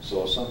Bruder.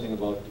 So something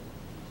about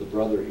the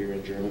brother here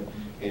in German.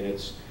 And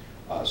it's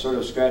sort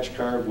of scratch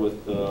carved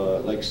with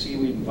like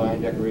seaweed and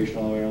vine decoration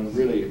all the way around.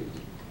 Really,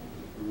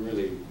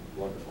 really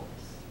wonderful.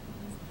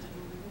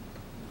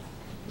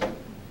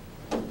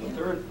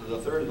 The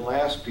third and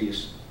last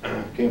piece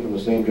came from the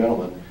same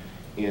gentleman.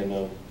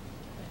 And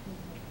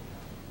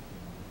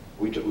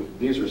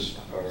these are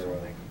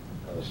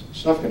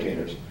snuff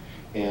containers,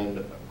 and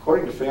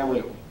according to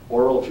family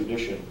oral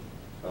tradition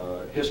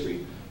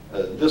history,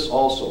 this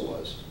also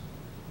was,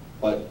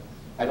 but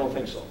I don't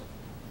think so.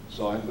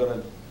 So I'm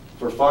going to,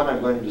 for fun,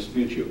 I'm going to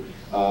dispute you.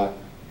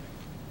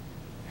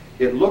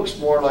 It looks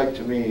more like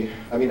to me,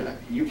 I mean,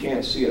 you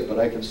can't see it, but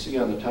I can see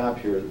on the top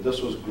here,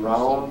 this was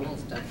ground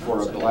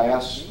for a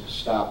glass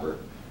stopper.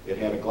 It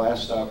had a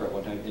glass stopper at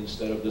one time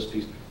instead of this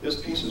piece. This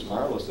piece is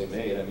marvelously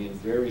made. I mean,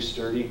 very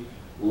sturdy.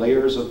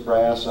 Layers of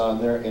brass on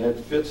there, and it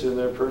fits in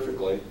there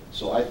perfectly.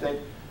 So I think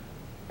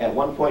at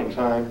one point in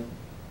time,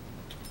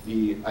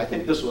 I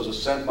think this was a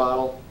scent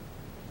bottle,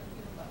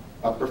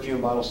 a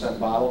perfume bottle, scent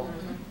bottle,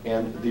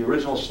 and the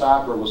original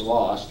stopper was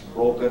lost,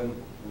 broken,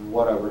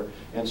 whatever,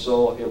 and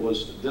so it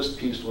was, this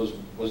piece was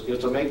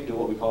it's a make-do,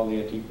 what we call in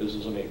the antique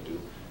business a make-do.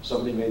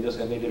 Somebody made this,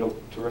 and they did a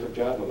terrific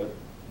job of it.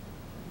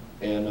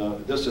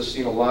 And this has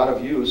seen a lot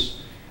of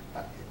use.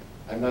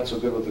 I'm not so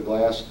good with the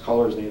glass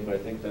colors name, but I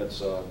think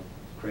that's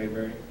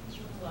cranberry.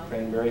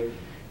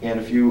 And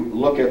if you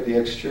look at the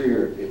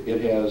exterior,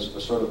 it has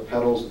a sort of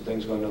petals and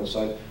things going down the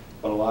side,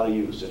 but a lot of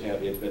use. It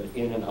had been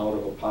in and out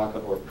of a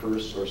pocket or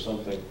purse or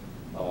something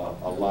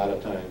a lot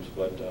of times,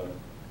 but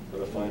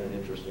I find an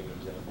interesting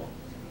example.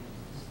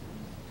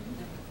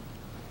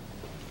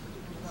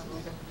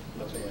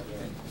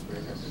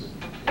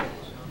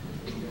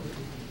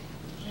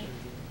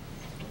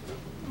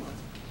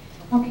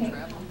 Okay.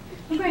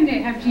 I'm going to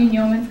have Jean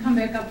Yeomans come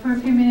back up for a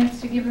few minutes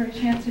to give her a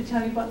chance to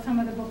tell you about some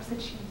of the books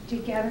that she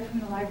did gather from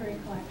the library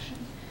collection.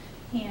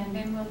 And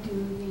then we'll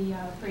do the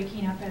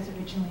breaking up as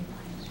originally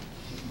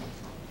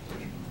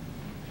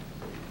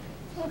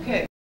planned.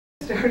 Okay.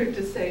 What I started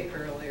to say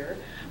earlier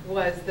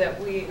was that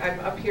I'm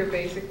up here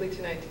basically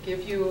tonight to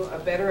give you a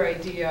better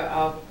idea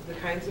of the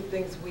kinds of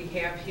things we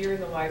have here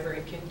in the library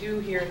and can do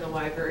here in the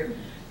library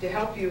to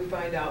help you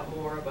find out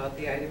more about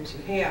the items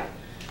you have.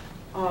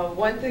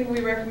 One thing we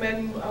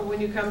recommend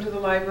when you come to the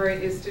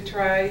library is to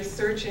try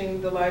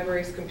searching the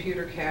library's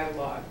computer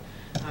catalog.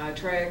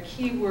 Try a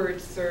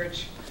keyword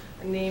search,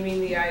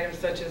 naming the items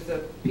such as a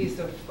piece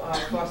of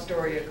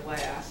Fostoria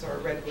glass or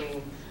red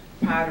wing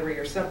pottery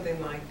or something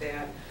like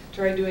that.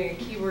 Try doing a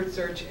keyword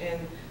search and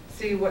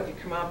see what you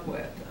come up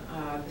with.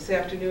 This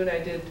afternoon I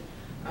did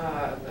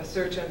a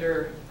search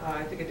under,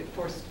 I think I did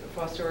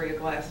Fostoria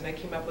glass, and I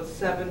came up with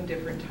 7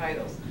 different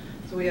titles.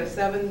 So we have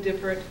 7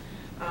 different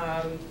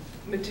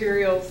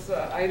materials,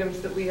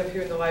 items that we have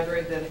here in the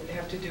library that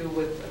have to do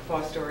with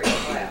Fostoria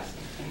glass.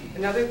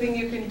 Another thing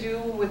you can do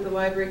with the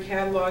library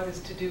catalog is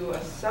to do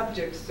a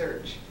subject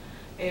search,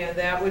 and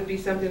that would be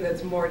something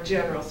that's more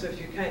general. So if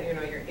you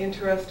you're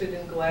interested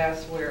in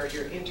glassware,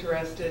 you're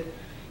interested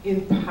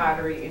in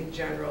pottery in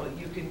general,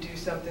 you can do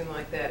something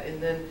like that,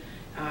 and then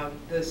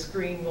the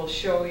screen will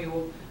show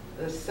you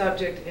the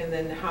subject and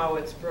then how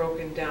it's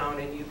broken down,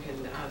 and you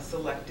can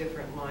select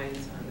different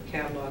lines on the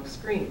catalog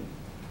screen.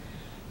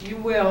 You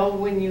will,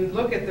 when you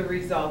look at the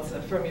results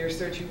from your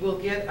search, you will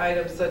get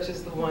items such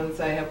as the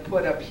ones I have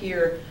put up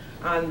here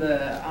on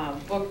the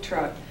book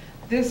truck.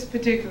 This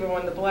particular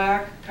one, the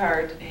black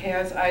cart,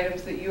 has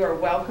items that you are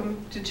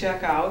welcome to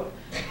check out.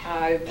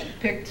 I've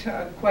picked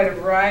quite a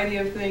variety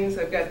of things.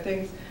 I've got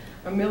things,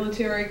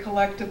 military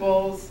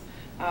collectibles,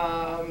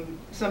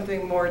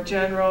 something more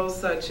general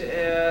such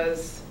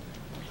as,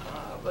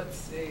 let's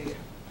see,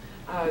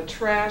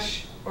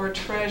 Trash or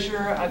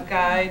Treasure, a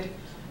guide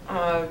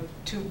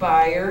to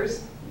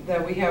buyers,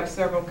 that we have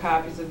several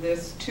copies of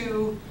this.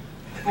 2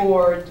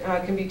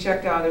 can be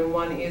checked out, and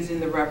 1 is in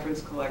the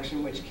reference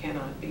collection, which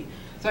cannot be.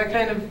 So I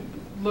kind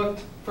of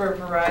looked for a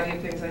variety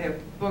of things. I have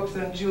books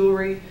on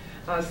jewelry,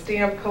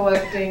 stamp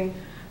collecting,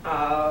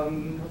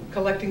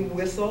 collecting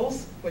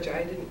whistles, which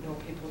I didn't know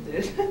people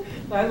did.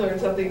 I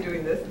learned something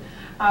doing this.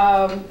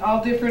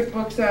 All different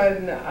books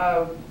on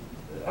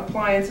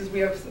appliances. We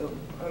have,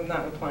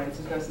 not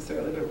appliances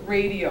necessarily, but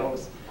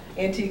radios,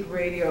 antique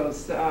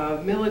radios,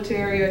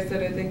 military, I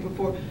said I think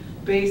before,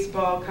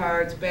 baseball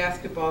cards,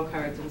 basketball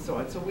cards, and so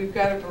on. So we've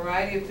got a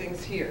variety of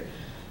things here.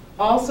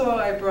 Also,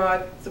 I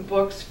brought some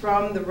books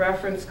from the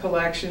reference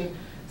collection,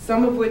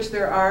 some of which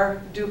there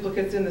are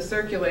duplicates in the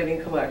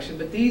circulating collection,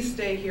 but these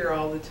stay here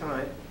all the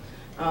time.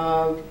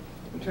 I'm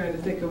trying to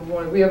think of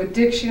one. We have a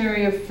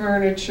dictionary of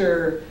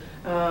furniture.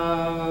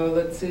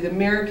 Let's see, the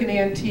American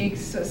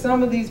Antiques.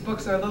 Some of these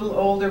books are a little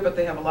older, but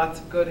they have lots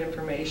of good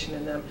information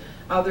in them.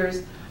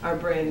 Others are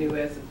brand new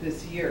as of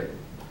this year.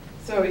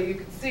 So you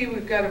can see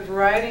we've got a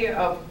variety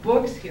of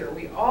books here.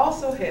 We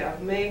also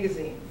have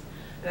magazines.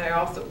 And I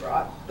also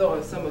brought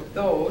some of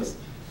those.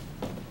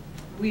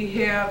 We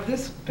have,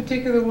 this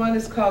particular one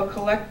is called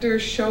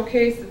Collector's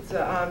Showcase. It's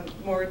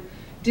more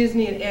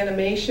Disney and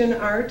animation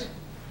art.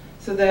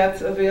 So that's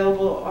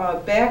available,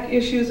 back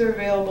issues are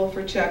available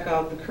for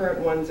checkout, the current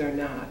ones are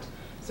not.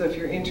 So if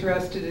you're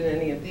interested in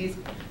any of these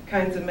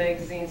kinds of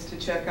magazines to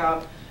check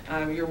out,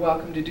 you're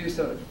welcome to do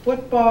so.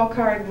 Football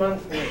Card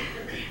Monthly.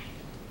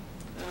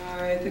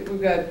 I think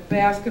we've got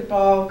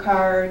Basketball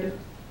Card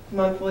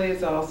Monthly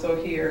is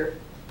also here.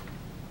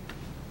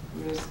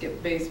 I'm going to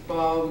skip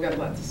baseball, we've got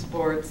lots of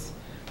sports.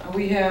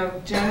 We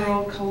have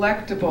general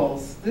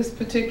collectibles. This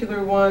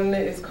particular one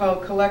is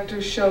called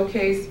Collector's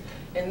Showcase,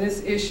 and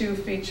this issue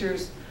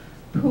features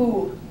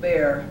Pooh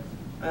Bear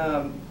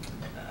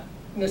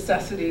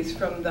necessities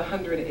from the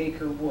 100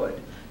 Acre Wood.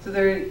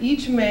 So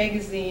each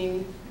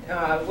magazine,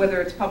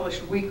 whether it's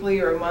published weekly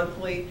or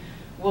monthly,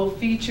 will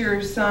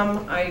feature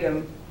some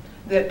item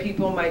that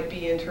people might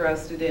be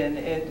interested in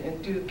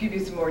and do give you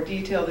some more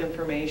detailed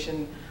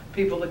information,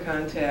 people to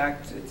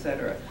contact,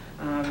 etc.,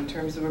 in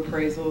terms of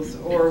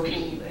appraisals, or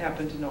who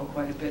happen to know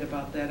quite a bit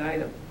about that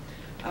item.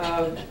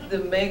 The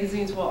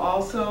magazines will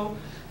also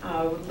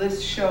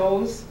list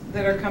shows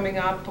that are coming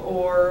up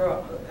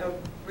or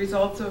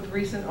results of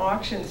recent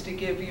auctions to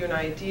give you an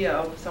idea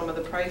of some of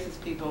the prices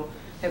people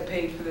have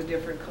paid for the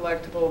different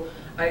collectible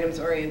items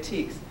or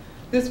antiques.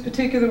 This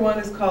particular one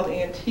is called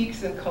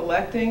Antiques and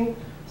Collecting.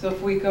 So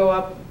if we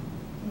go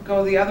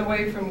the other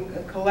way from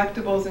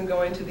collectibles and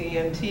go into the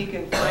antique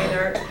and fine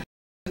art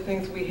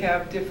things, we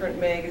have different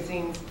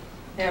magazines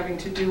having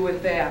to do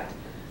with that.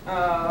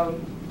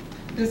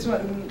 This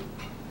one,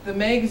 the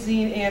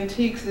magazine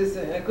Antiques, is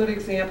a good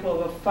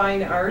example of a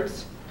fine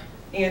arts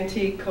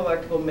antique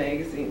collectible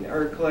magazine,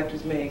 or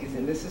collector's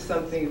magazine. This is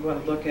something you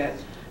want to look at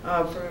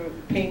for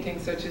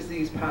paintings such as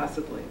these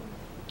possibly.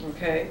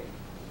 Okay?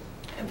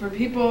 And for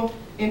people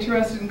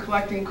interested in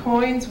collecting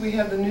coins, we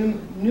have the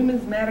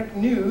Numismatic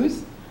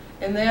News,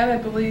 and that I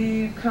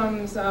believe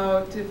comes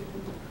out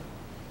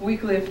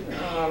weekly,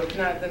 if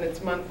not then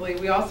it's monthly.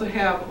 We also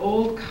have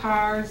Old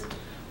Cars,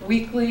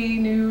 Weekly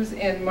News,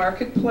 and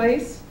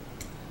Marketplace.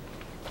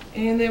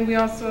 And then we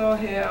also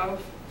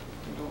have,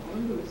 I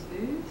don't know who's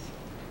these,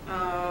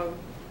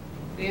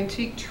 the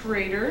Antique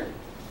Trader,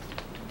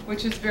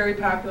 which is very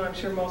popular. I'm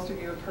sure most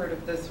of you have heard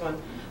of this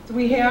one. So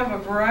we have a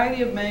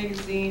variety of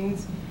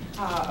magazines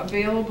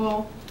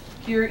available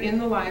here in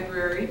the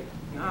library.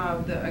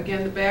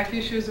 Again, the back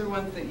issues are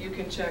ones that you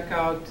can check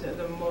out.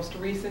 The most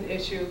recent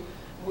issue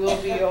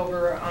will be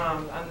over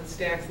on the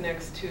stacks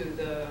next to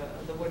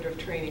the Woodruff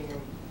Training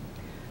Room.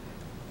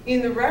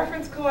 In the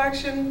reference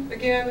collection,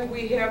 again,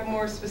 we have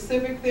more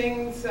specific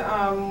things.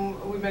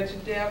 We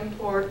mentioned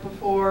Davenport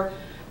before,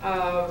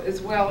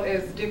 as well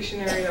as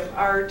Dictionary of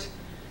Art,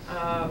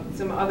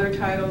 some other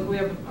titles. We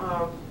have,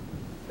 I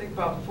think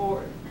about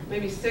 4,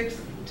 maybe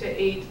 6 to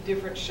 8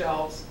 different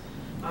shelves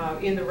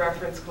in the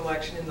reference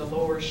collection, in the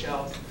lower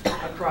shelves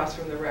across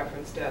from the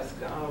reference desk,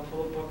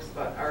 full of books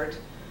about art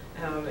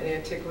and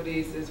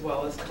antiquities as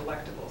well as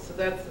collectibles. So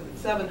that's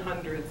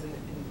 700s in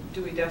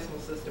Dewey Decimal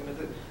System is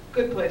a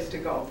good place to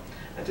go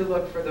and to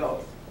look for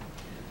those.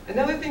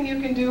 Another thing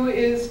you can do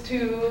is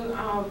to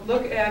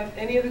look at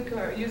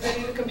use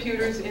any of the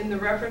computers in the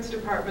reference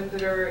department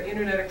that are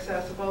internet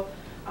accessible.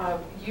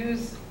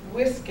 Use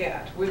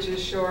WSCAT, which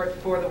is short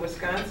for the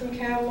Wisconsin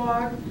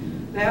catalog.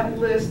 That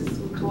lists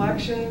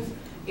collections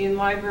in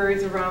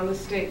libraries around the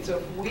state. So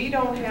if we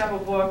don't have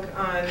a book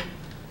on,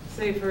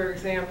 say for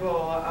example,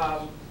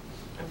 I'm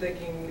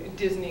thinking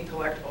Disney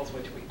collectibles,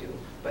 which we do,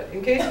 but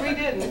in case we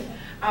didn't,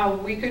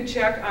 we could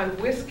check on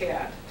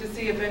WSCAT to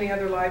see if any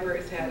other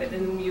libraries had it,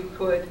 and you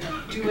could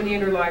do an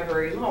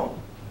interlibrary loan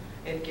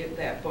and get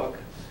that book.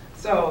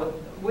 So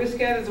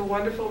WSCAT is a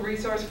wonderful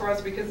resource for us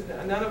because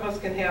none of us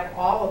can have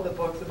all of the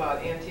books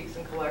about antiques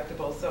and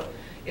collectibles. So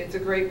it's a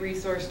great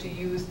resource to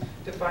use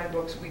to find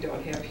books we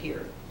don't have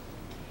here.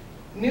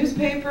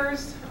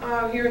 Newspapers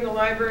here in the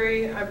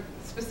library, I'm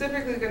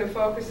specifically going to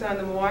focus on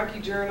the Milwaukee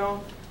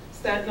Journal,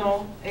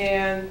 Sentinel,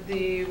 and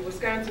the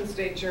Wisconsin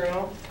State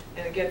Journal,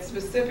 and again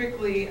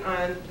specifically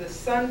on the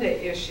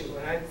Sunday issue.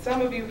 And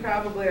some of you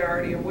probably are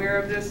already aware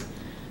of this.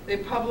 They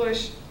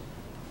publish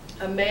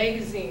a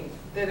magazine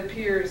that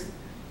appears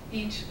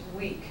each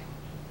week,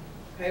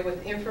 okay,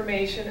 with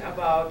information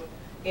about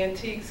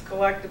antiques,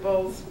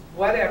 collectibles,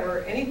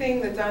 whatever,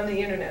 anything that's on the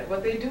internet.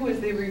 What they do is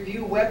they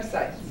review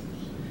websites.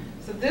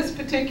 So this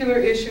particular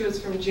issue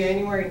is from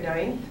January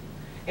 9th,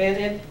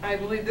 and I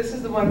believe this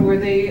is the one where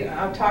they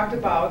talked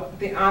about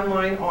the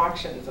online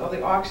auctions, all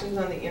the auctions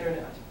on the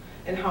internet,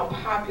 and how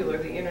popular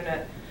the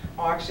internet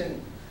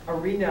auction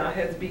arena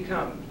has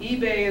become.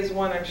 eBay is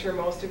one I'm sure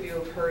most of you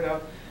have heard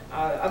of.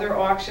 Other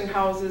auction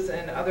houses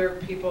and other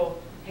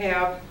people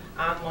have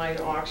online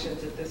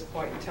auctions at this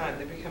point in time.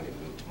 They're becoming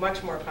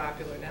much more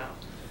popular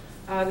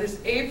now. This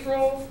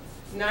April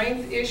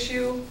 9th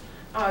issue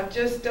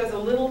just does a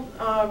little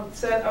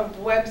set of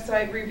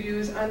website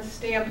reviews on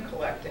stamp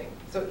collecting.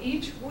 So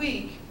each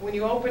week, when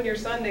you open your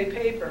Sunday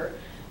paper,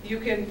 you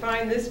can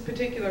find this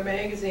particular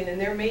magazine,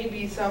 and there may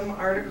be some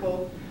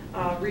article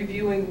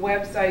reviewing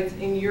websites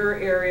in your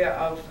area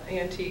of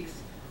antiques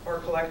or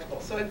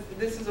collectibles. So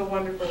this is a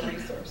wonderful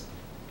resource.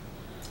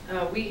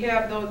 We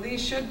have those,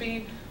 these should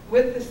be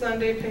with the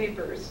Sunday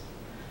papers,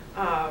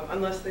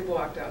 unless they've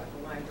walked out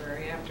of the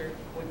library after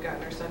we've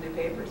gotten our Sunday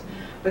papers.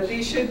 But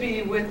these should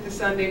be with the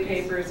Sunday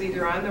papers,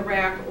 either on the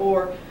rack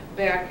or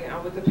back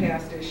with the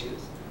past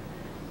issues.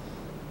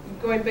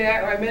 Going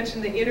back, I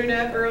mentioned the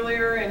internet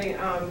earlier, and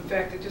in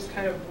fact, it just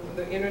kind of,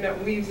 the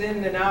internet weaves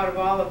in and out of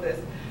all of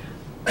this.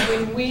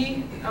 When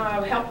we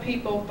help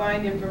people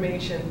find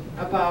information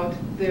about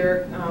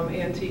their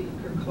antique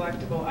or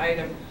collectible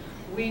item,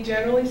 we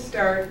generally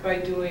start by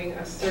doing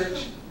a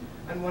search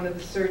on one of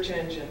the search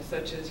engines,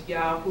 such as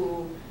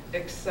Yahoo,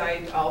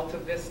 Excite, Alta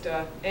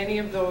Vista, any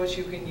of those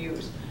you can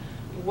use.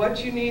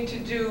 What you need to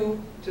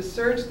do to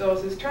search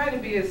those is try to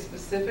be as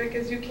specific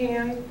as you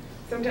can.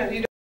 Sometimes you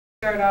don't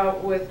start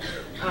out with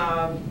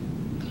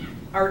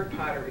art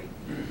pottery.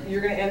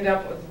 You're going to end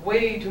up with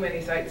way too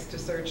many sites to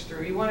search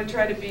through. You want to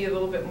try to be a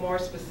little bit more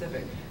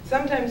specific.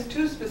 Sometimes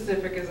too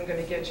specific isn't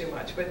going to get you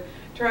much, but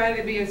try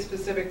to be as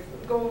specific.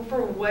 Go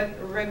for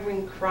Red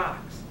Wing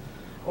Crocs,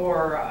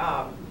 or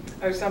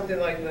something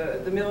like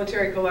the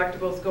military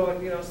collectibles,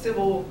 going,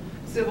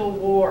 Civil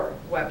War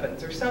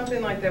weapons, or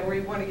something like that, where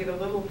you want to get a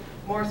little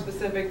more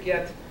specific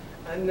yet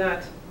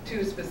not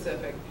too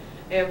specific.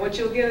 And what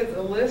you'll get is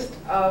a list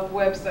of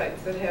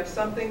websites that have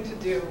something to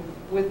do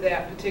with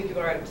that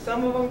particular item.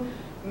 Some of them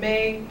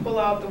may pull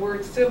out the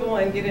word civil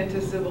and get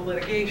into civil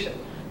litigation.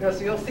 So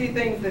you'll see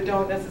things that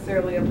don't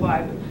necessarily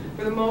apply, but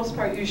for the most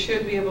part you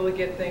should be able to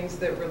get things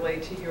that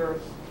relate to your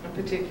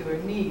particular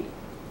need.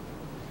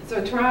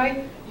 So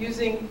try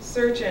using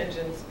search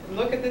engines,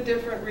 look at the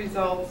different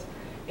results,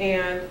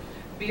 and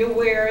be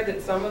aware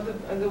that some of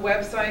the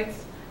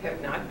websites have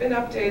not been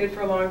updated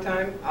for a long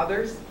time.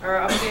 Others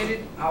are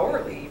updated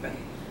hourly even,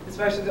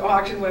 especially the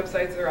auction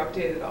websites are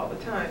updated all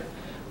the time.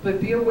 But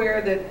be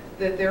aware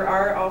that there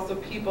are also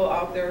people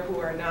out there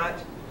who are not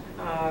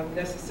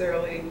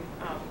necessarily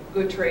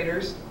good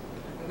traders,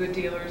 good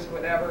dealers,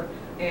 whatever.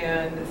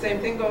 And the same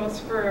thing goes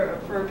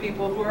for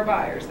people who are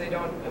buyers. They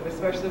don't,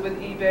 especially with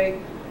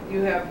eBay,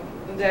 you have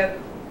that,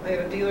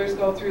 dealers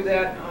go through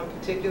that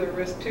particular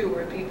risk too,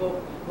 where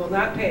people will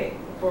not pay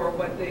for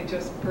what they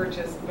just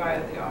purchased via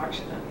the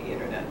auction on the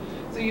internet.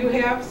 So you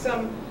have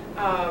some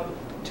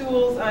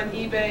tools on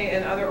eBay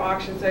and other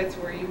auction sites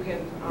where you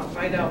can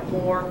find out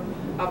more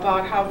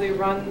about how they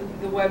run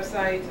the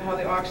website, how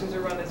the auctions are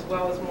run, as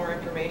well as more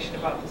information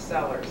about the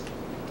sellers.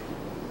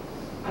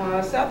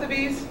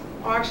 Sotheby's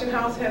Auction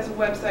House has a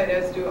website,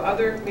 as do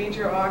other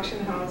major auction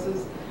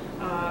houses.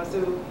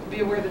 So be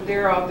aware that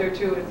they're out there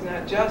too. It's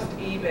not just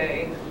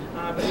eBay,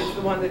 but it's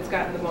the one that's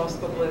gotten the most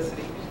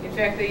publicity. In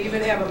fact, they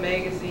even have a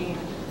magazine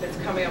that's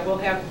coming out. We'll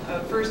have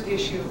a first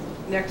issue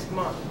next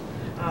month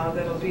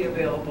that'll be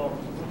available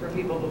for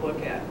people to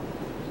look at.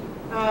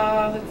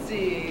 Let's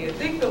see, I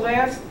think the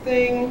last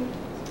thing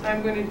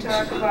I'm going to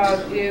talk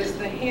about is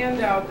the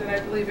handout that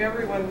I believe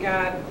everyone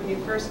got when you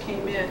first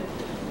came in,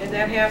 and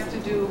that has to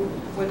do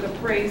with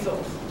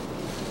appraisals.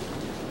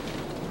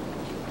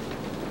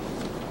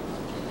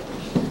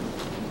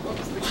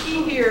 The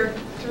key here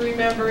to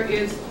remember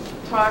is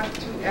talk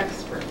to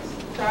experts.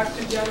 Talk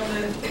to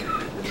gentlemen,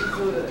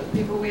 the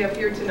people we have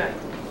here tonight.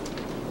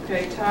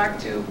 Okay, talk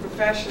to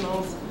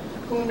professionals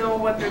who know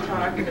what they're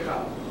talking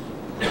about.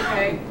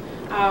 Okay,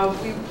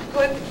 We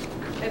put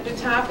at the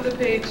top of the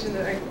page, it's in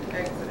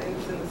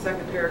the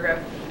second paragraph,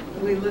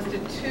 we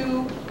listed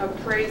 2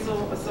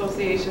 appraisal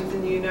associations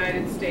in the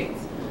United States.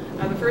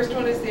 The first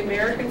one is the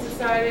American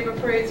Society of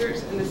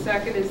Appraisers, and the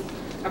second is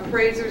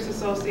Appraisers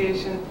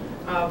Association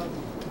of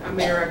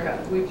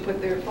America. We've put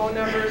their phone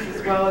numbers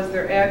as well as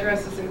their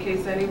addresses in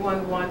case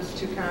anyone wants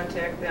to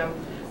contact them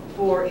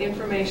for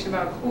information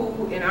about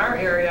who in our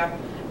area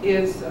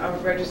is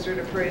a registered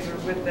appraiser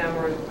with them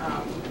or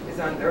is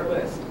on their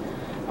list.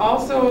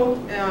 Also,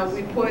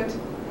 we put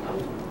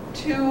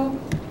 2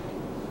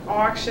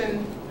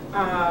 auction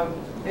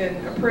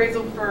and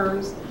appraisal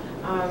firms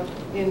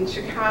in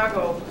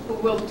Chicago who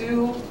will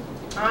do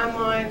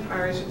online,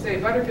 or I should say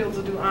Butterfield's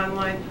will do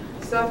online,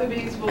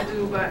 Sotheby's will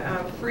do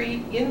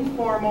free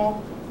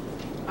informal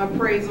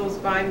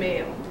appraisals by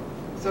mail.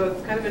 So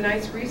it's kind of a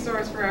nice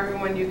resource for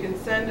everyone. You can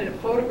send a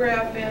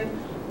photograph in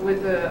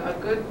with a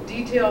good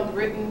detailed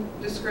written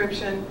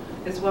description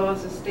as well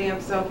as a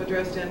stamped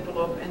self-addressed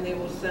envelope, and they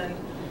will send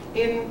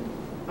in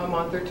a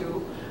month or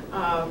 2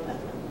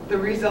 the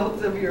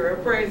results of your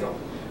appraisal.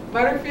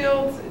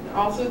 Butterfield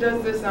also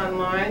does this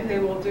online. They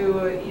will do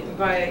it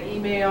via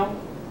email.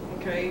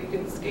 Okay, you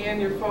can scan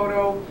your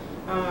photo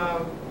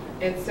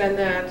and send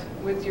that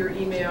with your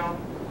email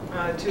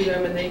to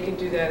them, and they can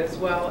do that as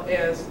well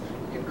as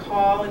you can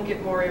call and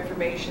get more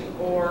information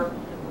or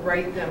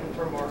write them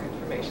for more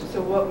information.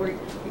 So what we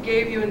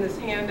gave you in this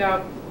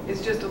handout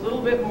is just a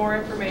little bit more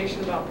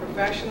information about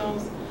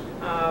professionals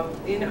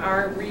in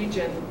our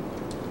region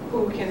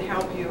who can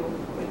help you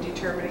in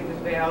determining the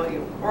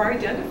value or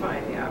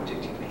identifying the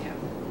object you may have.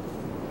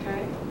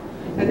 Okay?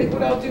 I think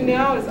what I'll do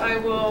now is I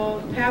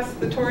will pass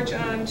the torch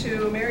on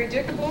to Mary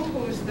Dickable,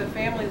 who's the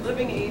family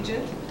living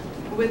agent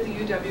with the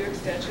UW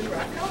Extension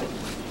Rock County.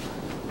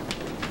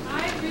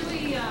 I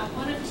really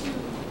wanted to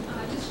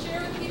just share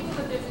with people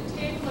that there's a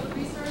table of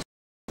resources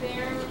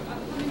there,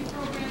 upcoming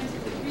programs,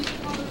 with a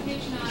recent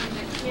publication on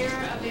the care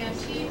of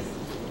antiques,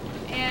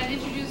 and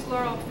introduce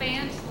Laurel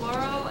Fant.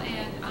 Laurel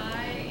and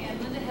I and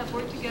Linda have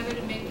worked together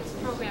to make this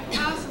program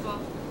possible.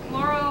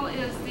 Laurel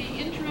is the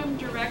interim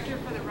director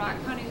for the Rock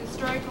County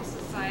Historical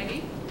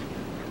Society,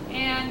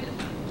 and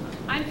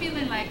I'm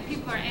feeling like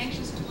people are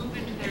anxious to move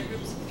into their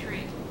groups of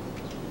 3.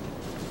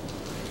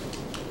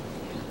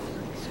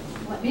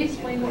 Let me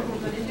explain what we're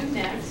going to do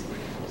next.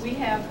 We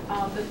have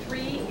the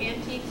 3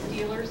 antiques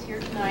dealers here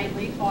tonight.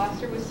 Lee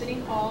Foster with City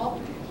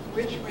Hall,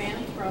 Rich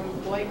Rand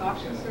from Lloyd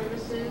Auction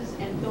Services,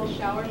 and Phil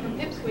Schauer from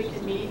Ipswich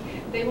and me.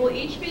 They will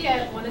each be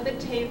at one of the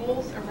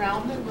tables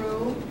around the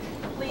room.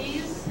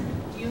 Please,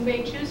 you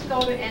may choose to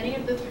go to any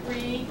of the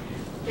 3.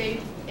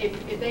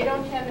 If they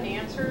don't have an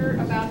answer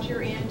about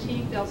your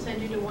antique, they'll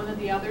send you to one of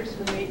the others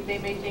who they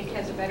may think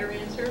has a better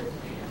answer.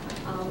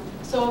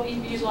 So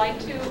if you'd like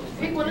to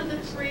pick one of the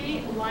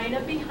 3, line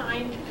up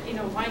behind,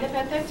 line up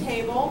at that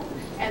table,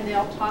 and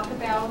they'll talk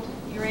about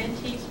your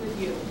antiques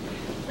with you.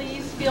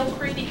 Please feel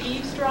free to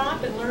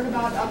eavesdrop and learn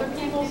about other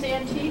people's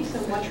antiques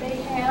and what they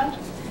have.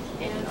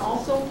 And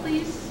also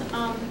please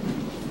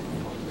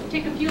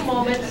take a few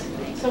moments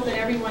so that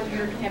everyone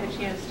here can have a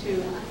chance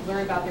to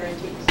learn about their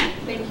antiques.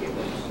 Thank you.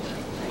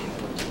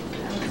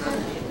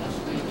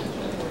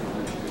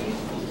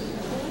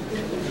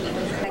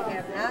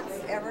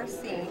 Ever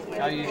seen.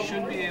 Now you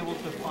should be able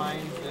to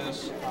find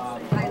this.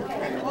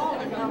 I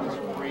called the number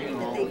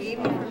that they gave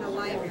me from the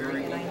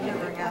library, and I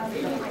never got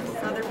it.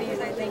 Sotheby's,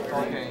 I think.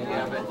 Okay,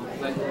 yeah,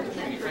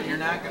 but you're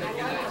not going to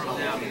get it from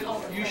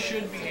them. You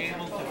should be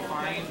able to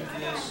find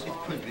this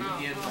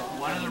in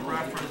one of the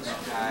reference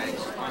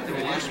guides under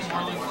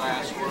Westmoreland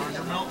glass or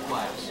under milk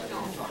glass.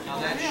 Now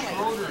that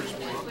Schroeder's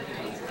book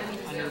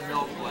under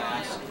milk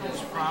glass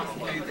is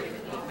probably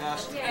the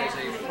best as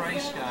a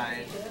price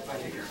guide, but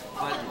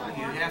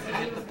you have to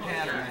get the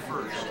pattern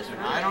first.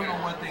 I don't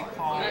know what they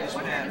call this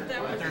pattern,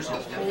 but there's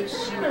a whole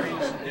series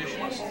of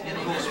editions in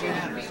this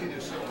pattern.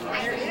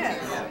 There is.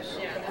 Yes.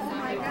 Oh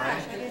my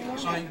gosh.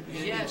 So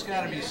it's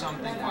got to be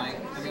something like,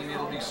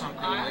 it'll be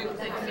something like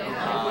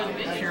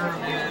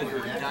pyramid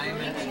or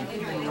diamond and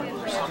cube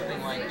or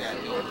something like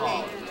that, you'll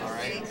call it, all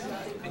right?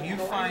 And you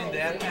find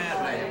that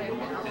pattern,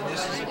 and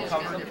this is a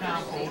covered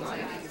compo,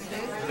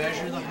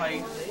 measure the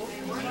height,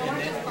 and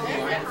then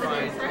you will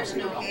find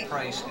a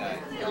price guide,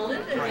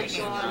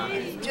 pricing on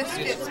it. Just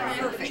fits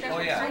perfect. Oh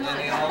yeah, and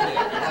they all do.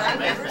 I've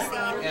never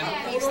seen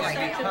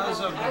And because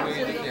of the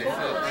way that they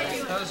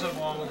fit, because of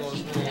all of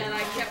those little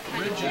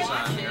ridges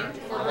on here,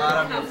 a lot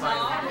of them you'll find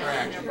them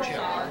cracked and chipped.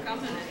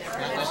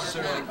 Not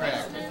necessarily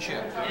cracked, but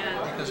chipped.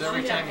 Because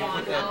every time you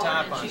put that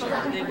top on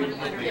there,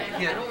 it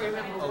hit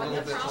a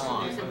little bit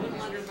long.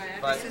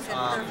 But, this is in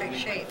perfect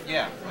shape.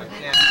 Yeah,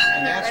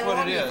 and that's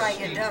what it is. If I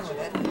get done with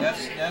it.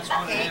 That's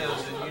what it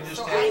is, and you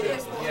just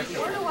have to.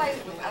 Where do I,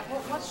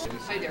 what's...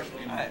 Hi there.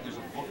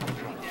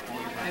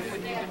 I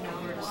wouldn't even know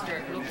where to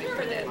start looking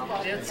for that.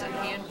 That's a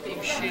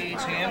hand-picked shade.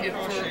 It's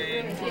hand-picked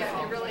shade.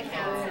 Yeah, it really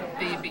has.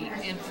 Baby,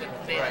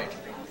 infant bed. Right.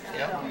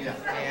 Yep.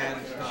 And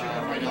It's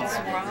probably about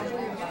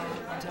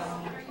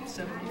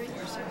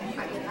 74,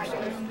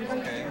 75.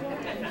 okay.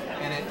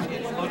 And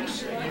it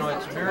looks, you know,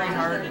 it's very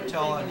hard to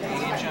tell an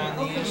age on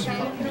these.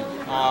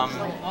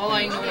 All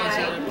I know is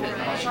that it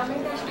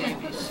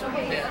fits babies.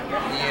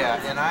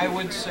 Yeah, and I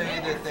would say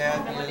that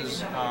that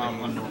is. I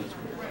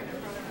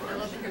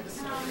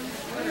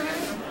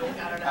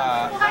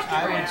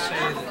would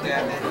say that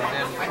that would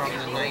have been from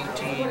the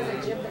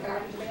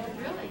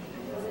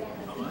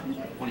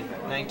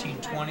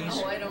 1920s.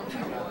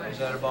 Is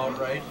that about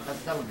right?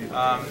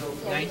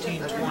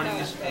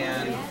 1920s,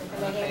 and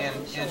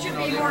you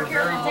know, they were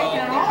very well,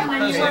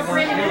 because they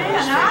weren't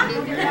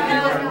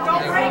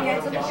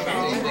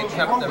used, they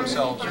kept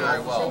themselves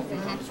very well.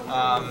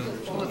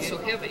 It's so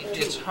heavy.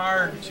 It's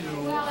hard to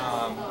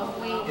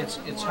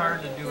it's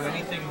hard to do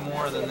anything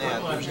more than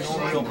that. There's no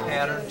real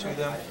pattern to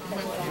them.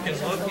 You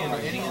can look in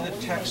any of the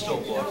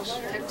textile books.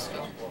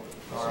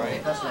 All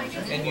right,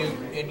 and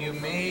you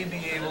may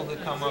be able to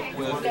come up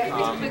with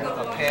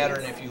a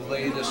pattern if you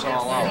lay this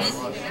all out.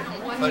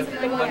 But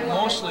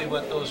mostly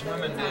what those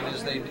women did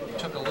is they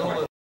took a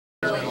little of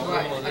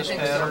this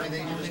pattern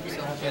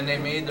and they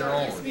made their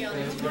own.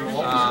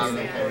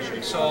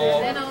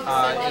 So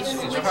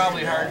it's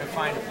probably hard to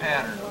find a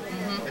pattern.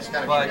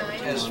 But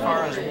as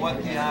far as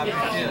what the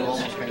object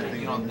is,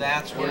 you know,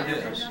 that's what it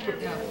is.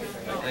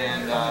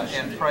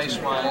 And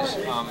price-wise,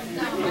 you know,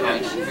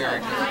 it's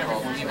very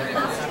difficult.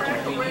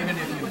 Even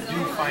if you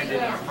do find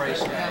it in a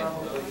price tag,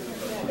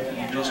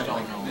 you just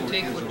don't know. You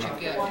take what you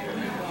get.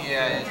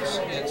 Yeah,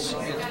 it's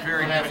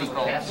very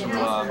difficult to.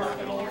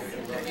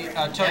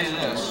 I'll tell you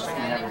this.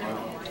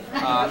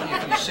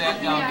 If you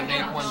sat down to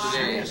make one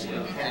today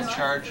and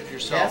charged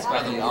yourself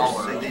by the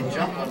hour, You'd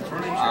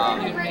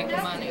make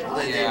money.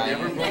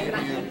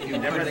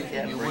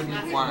 yeah, you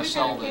wouldn't want to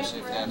sell this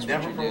if that's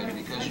what you did,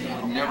 because you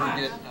would never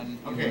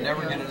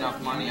get enough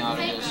money out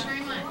of this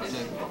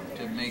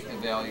to make the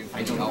value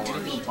for the hours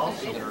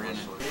that are in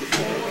it.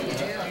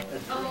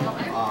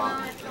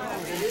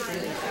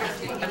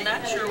 I'm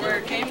not sure where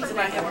it came from.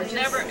 I have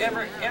never,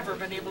 ever, ever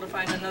been able to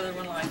find another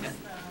one like it.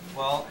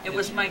 Well, It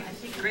was my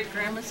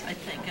great-grandma's, I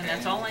think, and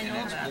that's all I know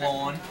it's about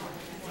blown.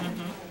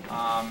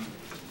 I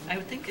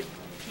would think it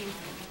came.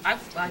 I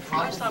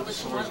always thought it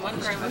was one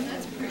grandma.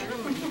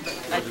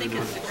 I think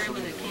it's the grandma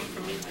that came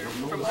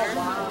from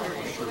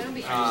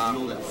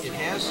Ireland. It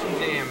has some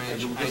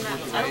damage.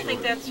 I don't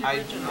think that's the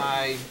original.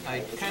 I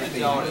kind of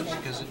doubt it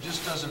because it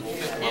just doesn't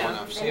fit well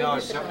enough. See how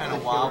it kind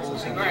of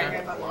wobbles in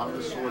there?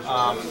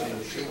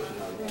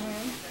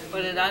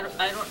 But I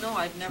don't know.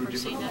 I've never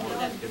seen any of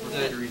that.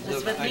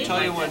 I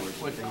tell you what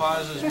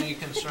causes me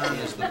concern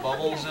is the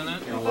bubbles in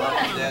it.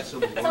 That's a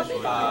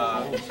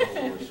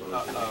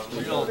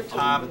real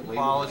top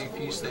quality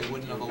piece. They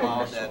wouldn't have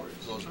allowed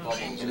those bubbles.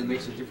 And it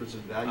makes a difference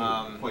in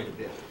value quite a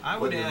bit. I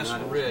would ask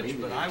Rich,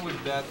 but I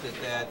would bet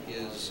that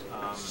is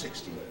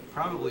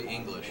probably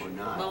English.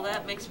 Well,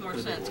 that makes more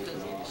sense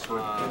because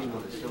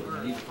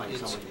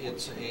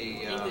it's a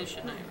English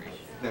and Irish.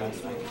 yeah.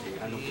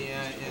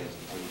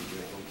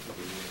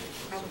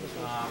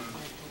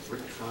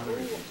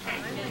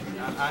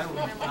 I would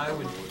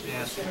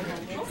ask.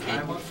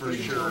 I would for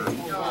sure.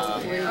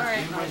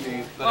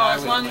 But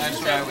that's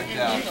what I would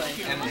doubt.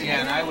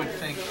 And I would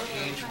think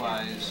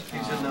age-wise,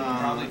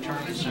 probably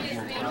turn the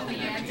century. How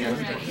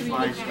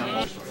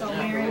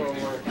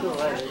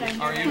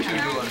are you two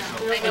doing?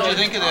 What did you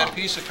think of that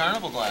piece of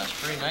carnival glass?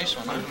 Pretty nice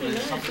one. I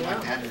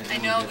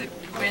know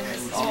when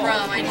this is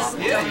from. I just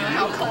don't know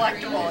how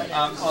collectible it is.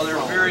 Oh,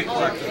 they're very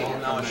collectible.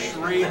 Now,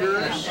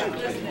 Schrader's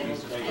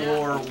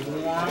or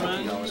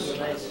Warman's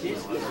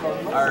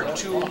are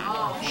two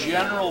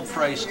general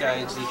price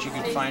guides that you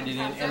could find it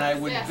in, and I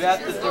would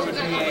bet that there would be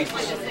a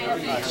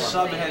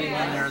subheading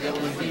in there that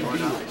would be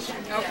Beatles.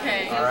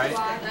 Okay. All right.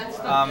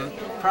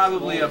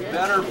 Probably a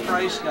better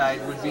price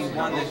guide would be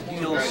one that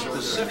deals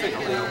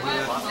specifically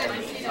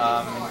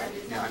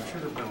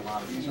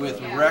with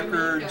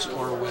records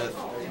or with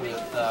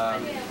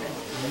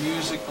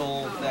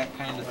musical, that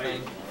kind of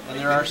thing. And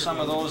there are some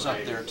of those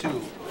up there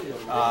too.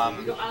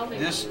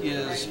 This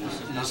is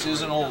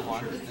an old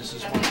one. This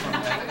is one from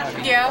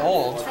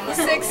old. From the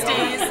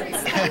 60s.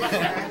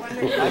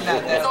 I'm not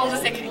that as old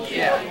as it can get.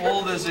 Yeah,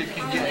 old as it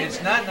can get.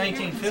 It's not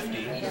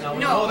 1950. Now we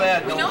No, know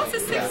that. we know it's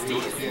the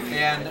 60s.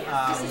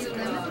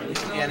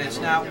 And it's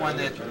not one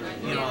that,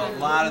 you know, a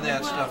lot of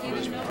that stuff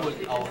was put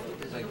out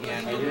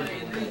again in the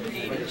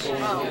 80s,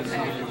 in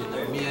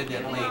the mid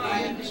and late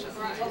 80s.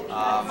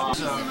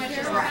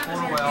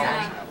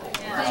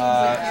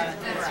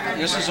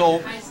 This is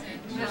old.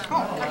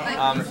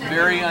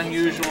 Very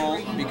unusual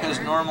because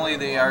normally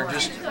they are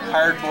just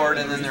cardboard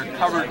and then they're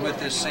covered with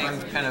this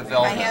same kind of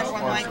velvet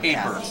or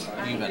paper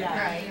even.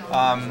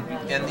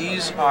 And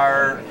these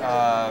are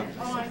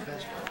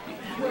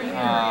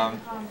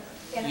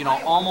you know,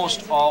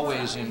 almost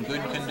always in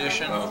good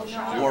condition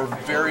or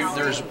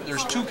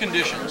there's two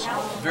conditions,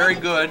 very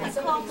good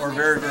or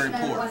very, very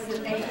poor,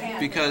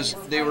 because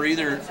they were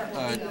either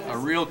a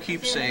real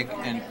keepsake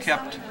and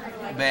kept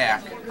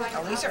back.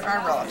 Now, these are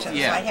our relatives.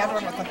 Yeah. I had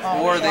one with the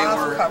phone Or they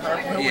cloth were, cover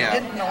who we yeah.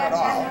 didn't know at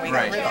all. We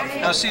Right. got rid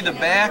of. Now see, the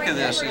back of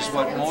this is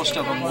what most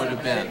of them would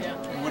have been.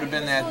 It would have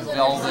been that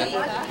velvet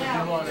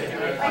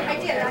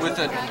with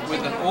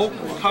an oak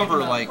cover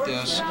like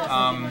this.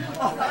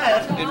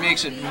 It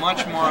makes it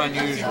much more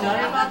unusual.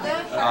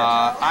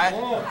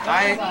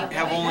 I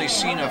have only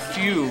seen a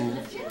few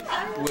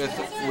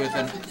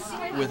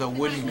with a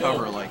wooden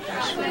cover like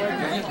this.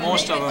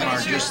 Most of them are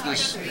just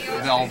this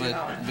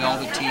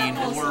velveteen,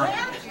 or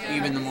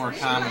even the more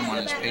common one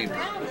is paper.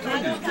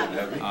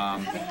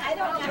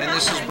 And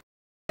this is.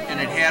 And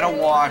it had a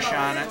wash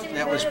on it.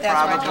 That was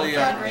probably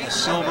a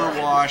silver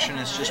wash, and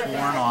it's just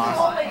worn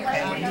off.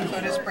 Okay,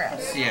 good as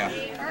brass. Yeah.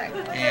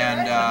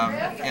 And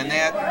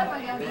that,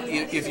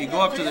 if you go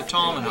up to the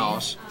Tallman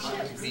House,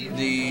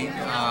 the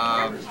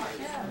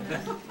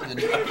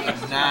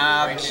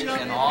knobs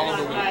and all of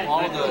the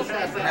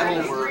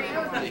metalwork,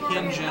 the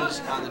hinges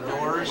on the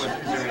doors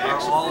are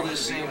all the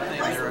same thing.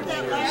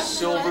 They're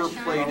silver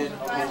plated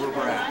over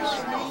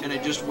brass, and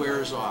it just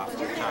wears off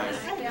with time.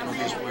 It'll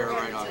just wear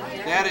right off.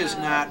 That is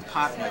not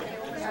pot metal.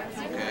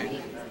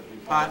 Okay.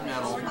 Pot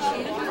metal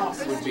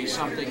would be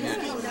something that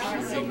would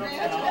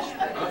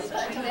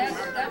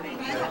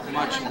be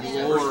much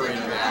lower in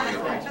value,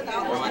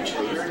 much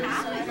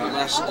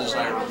less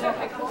desirable.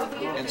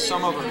 And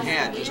some of them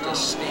had just a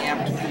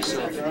stamped piece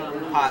of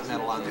pot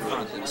metal on the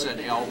front that said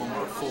album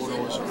or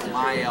photos or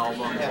my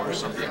album or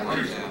something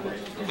like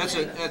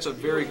that. That's a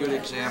very good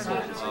example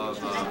of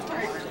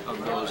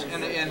those.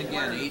 And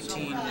again,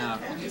 1880s,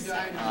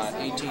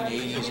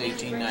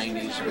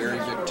 1890s, very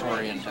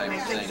Victorian type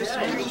of things.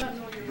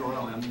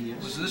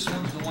 Was this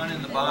one the one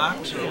in the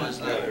box, or was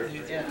this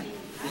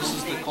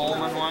is the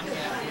Coleman one?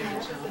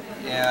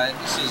 Yeah,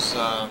 this is,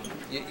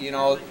 you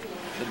know,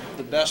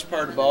 the best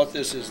part about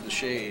this is the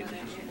shade.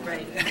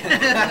 Right.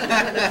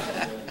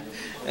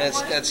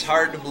 That's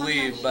hard to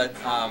believe, but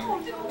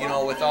you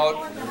know,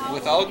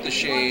 without the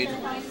shade,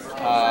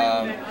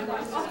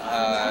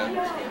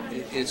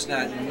 it's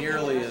not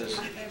nearly as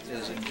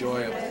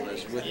enjoyable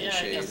as with the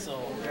shade.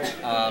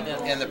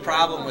 And the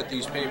problem with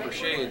these paper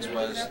shades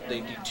was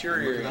they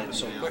deteriorated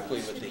so quickly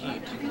with the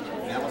heat.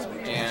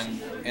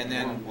 And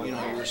then, you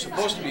know, you were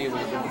supposed to be able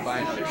to go and buy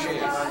another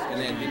shade, and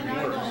then it didn't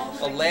work.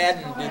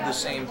 Aladdin did the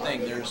same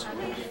thing.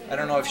 I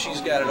don't know if she's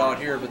got it out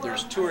here, but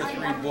there's 2 or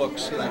 3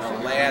 books on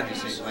Aladdin.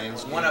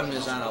 One of them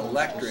is on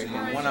electric,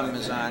 and one of them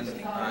is on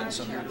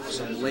some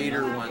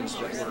later ones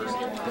that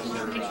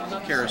were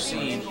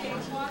kerosene.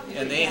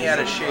 And they had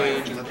a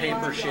shade, a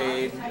paper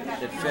shade,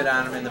 that fit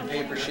on them, and the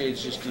paper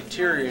shades just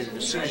deteriorated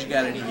as soon as you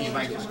got any heat.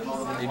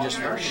 They just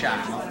were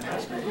shot.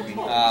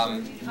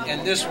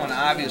 And this one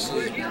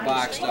obviously has been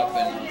boxed up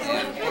and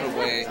put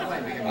away.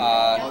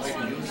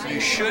 You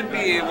should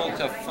be able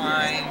to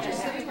find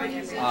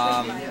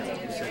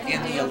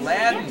in the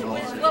Aladdin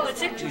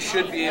book, you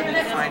should be able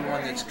to find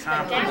one that's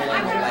comparable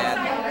in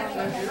Aladdin.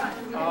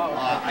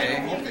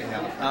 Okay.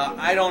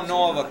 I don't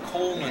know of a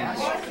Coleman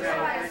book.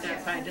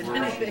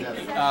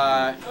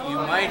 You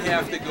might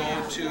have to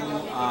go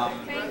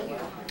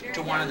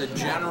to one of the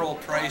general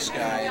price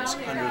guides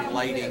under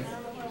lighting.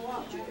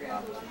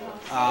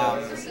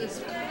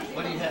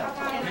 What do you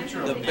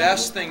have? The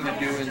best thing to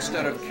do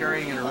instead of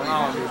carrying it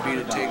around would be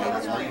to take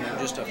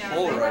just a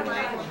Polaroid of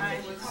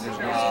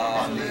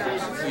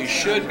it. You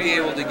should be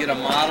able to get a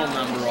model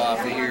number off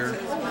of here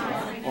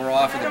or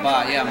off of the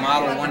bot. Yeah,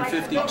 model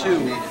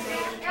 152.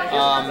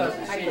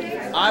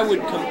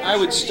 I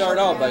would start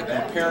out by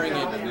comparing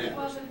it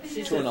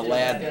to an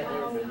Aladdin.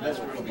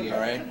 All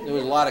right, there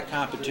was a lot of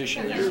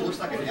competition there.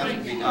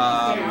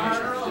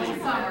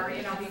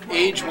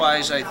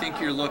 Age-wise, I think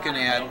you're looking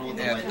at the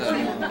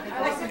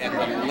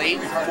late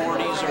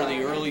 40s or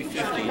the early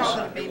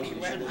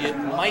 50s. It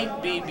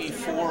might be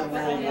before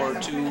World War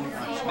II,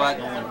 but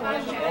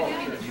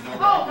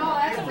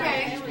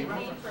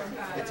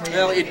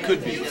well, it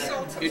could be.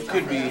 It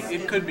could be.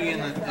 It could be in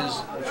the.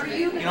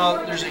 You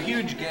know, there's a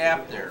huge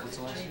gap there.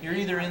 You're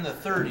either in the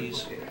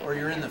 30s or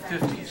you're in the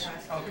 50s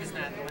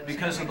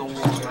because of the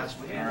war. All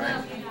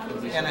right.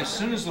 And as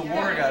soon as the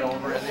war got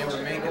over and they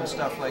were making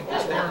stuff like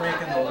this, they were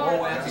making the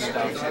low end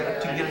stuff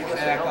to get it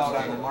back out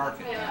on the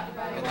market.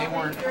 And they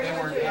weren't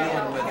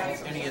dealing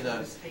with any of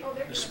the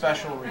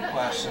special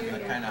requests and the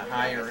kind of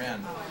higher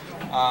end.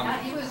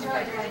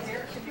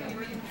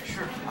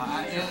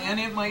 And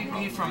it might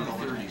be from the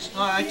 30s.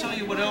 I tell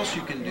you what else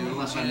you can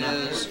do is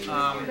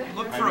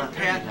look for a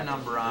patent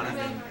number on it.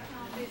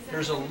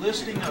 There's a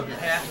listing of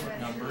patent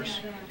numbers,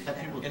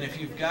 and if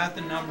you've got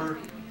the number,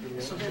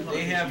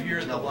 they have here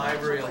at the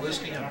library a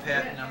listing of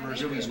patent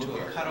numbers as to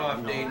a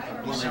cutoff date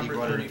of December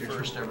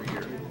 31st every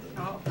year.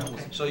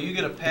 So you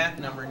get a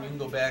patent number and you can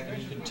go back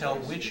and you can tell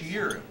which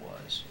year it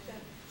was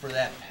for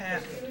that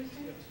patent.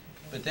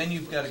 But then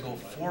you've got to go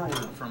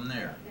forward from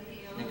there,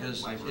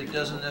 because it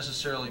doesn't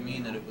necessarily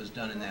mean that it was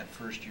done in that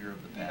first year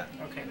of the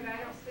patent. Okay.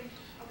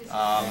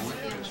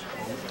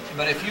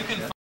 But if you can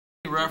find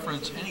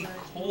reference any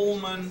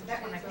Coleman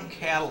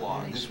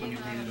catalogs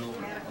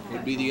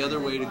would be the other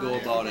way to go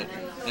about it,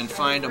 and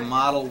find a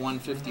Model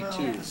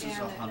 152.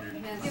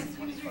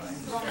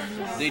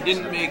 They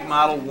didn't make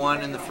Model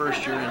 1 in the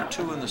first year and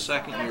 2 in the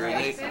second year.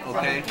 They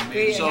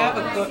have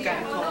a book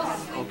on Coleman.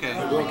 Okay.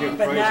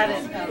 But not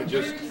in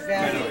just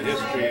kind of a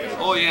history of...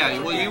 Oh yeah,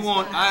 well you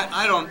won't,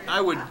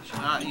 I would,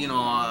 you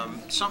know,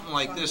 something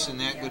like this in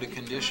that good a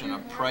condition, a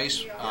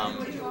price,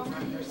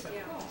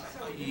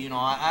 you know,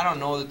 I don't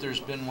know that there's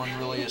been one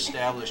really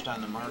established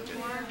on the market.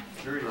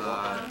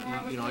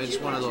 You know, it's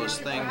one of those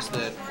things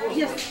that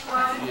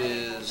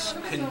is,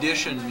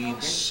 condition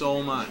means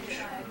so much.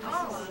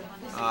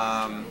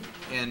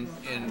 And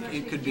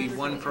it could be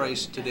one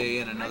price today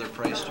and another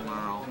price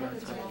tomorrow.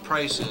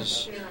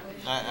 Prices,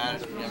 I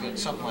mean,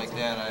 something like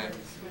that,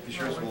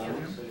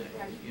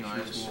 you know,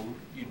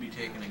 you'd be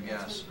taking a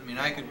guess. I mean,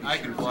 I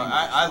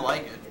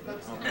like it.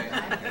 Okay,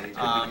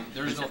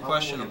 there's no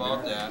question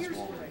about that.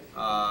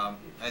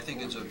 I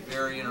think it's a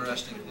very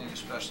interesting thing,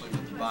 especially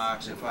with the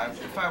box. If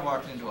I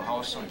walked into a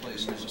house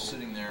someplace and it was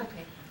sitting there,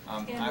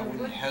 I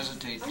wouldn't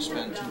hesitate to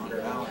spend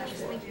 $200.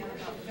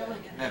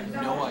 I have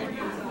no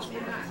idea what it's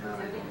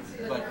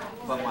worth.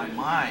 But my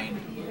mind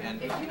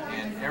and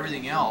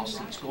everything else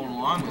that's going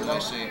along with it, I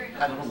say,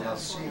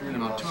 you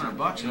know,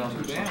 $200 is not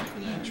too bad for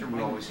that. You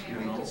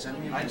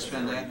know, I'd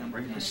spend that in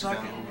a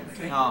second.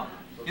 Now,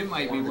 it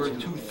might be worth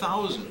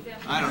 $2,000.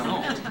 I don't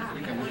know.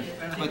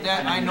 But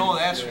that, I know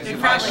that's,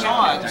 if I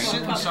saw it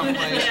sitting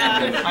someplace,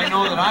 I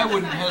know that I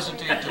wouldn't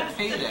hesitate to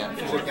pay that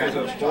for it. Is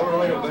it a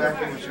Polaroid or back?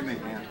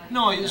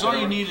 No, all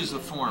you need is the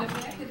form.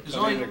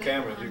 The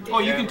camera.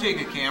 You can take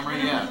a camera,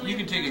 yeah. You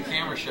can take a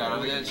camera shot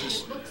of it. It's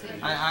just,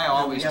 I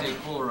always take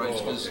Polaroids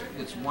because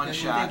it's one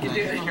shot and I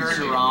can carry it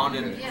around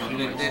and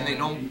then they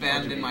don't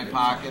bend in my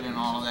pocket and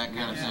all of that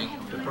kind of thing.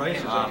 The price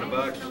is on the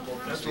box.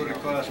 That's what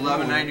it costs.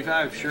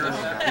 $11.95, sure.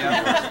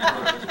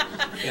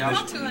 Yeah.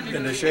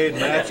 And the shade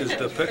matches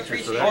the picture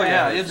for that. Oh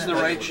yeah, it's the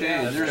right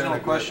shade. There's no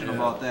question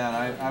about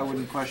that. I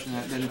wouldn't question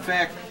that. And in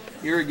fact,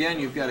 here again,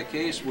 you've got a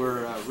case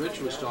where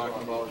Rich was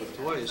talking about with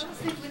toys.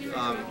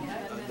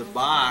 The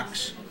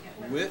box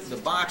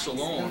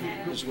alone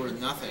is worth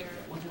nothing,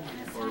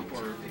 or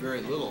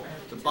very little.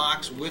 The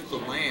box with the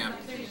lamp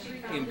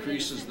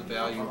increases the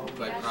value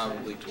by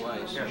probably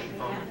twice.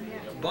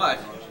 But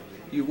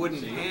you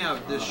wouldn't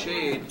have this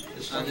shade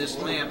on this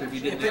lamp if you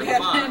didn't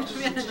have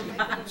the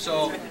box.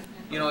 So,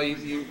 you know,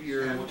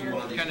 you're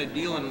kind of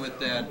dealing with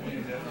that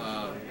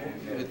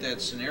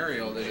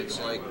scenario that it's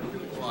like,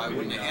 well, I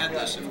wouldn't have had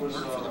this if it weren't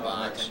for the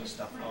box.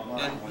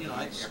 And, you know,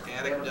 it's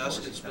attic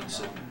dust, it's been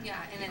sitting.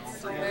 Yeah, and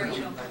it's very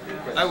shelf.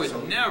 I would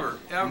never,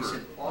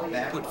 ever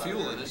put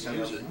fuel in it and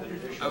use it.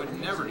 I would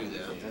never do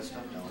that.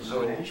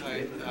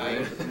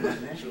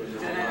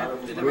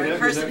 The right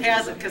person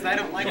has it, because I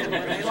don't like it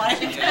when they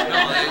like it. Yeah,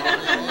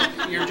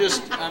 no, you're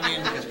just, I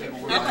mean,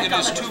 it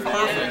is too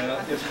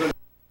perfect.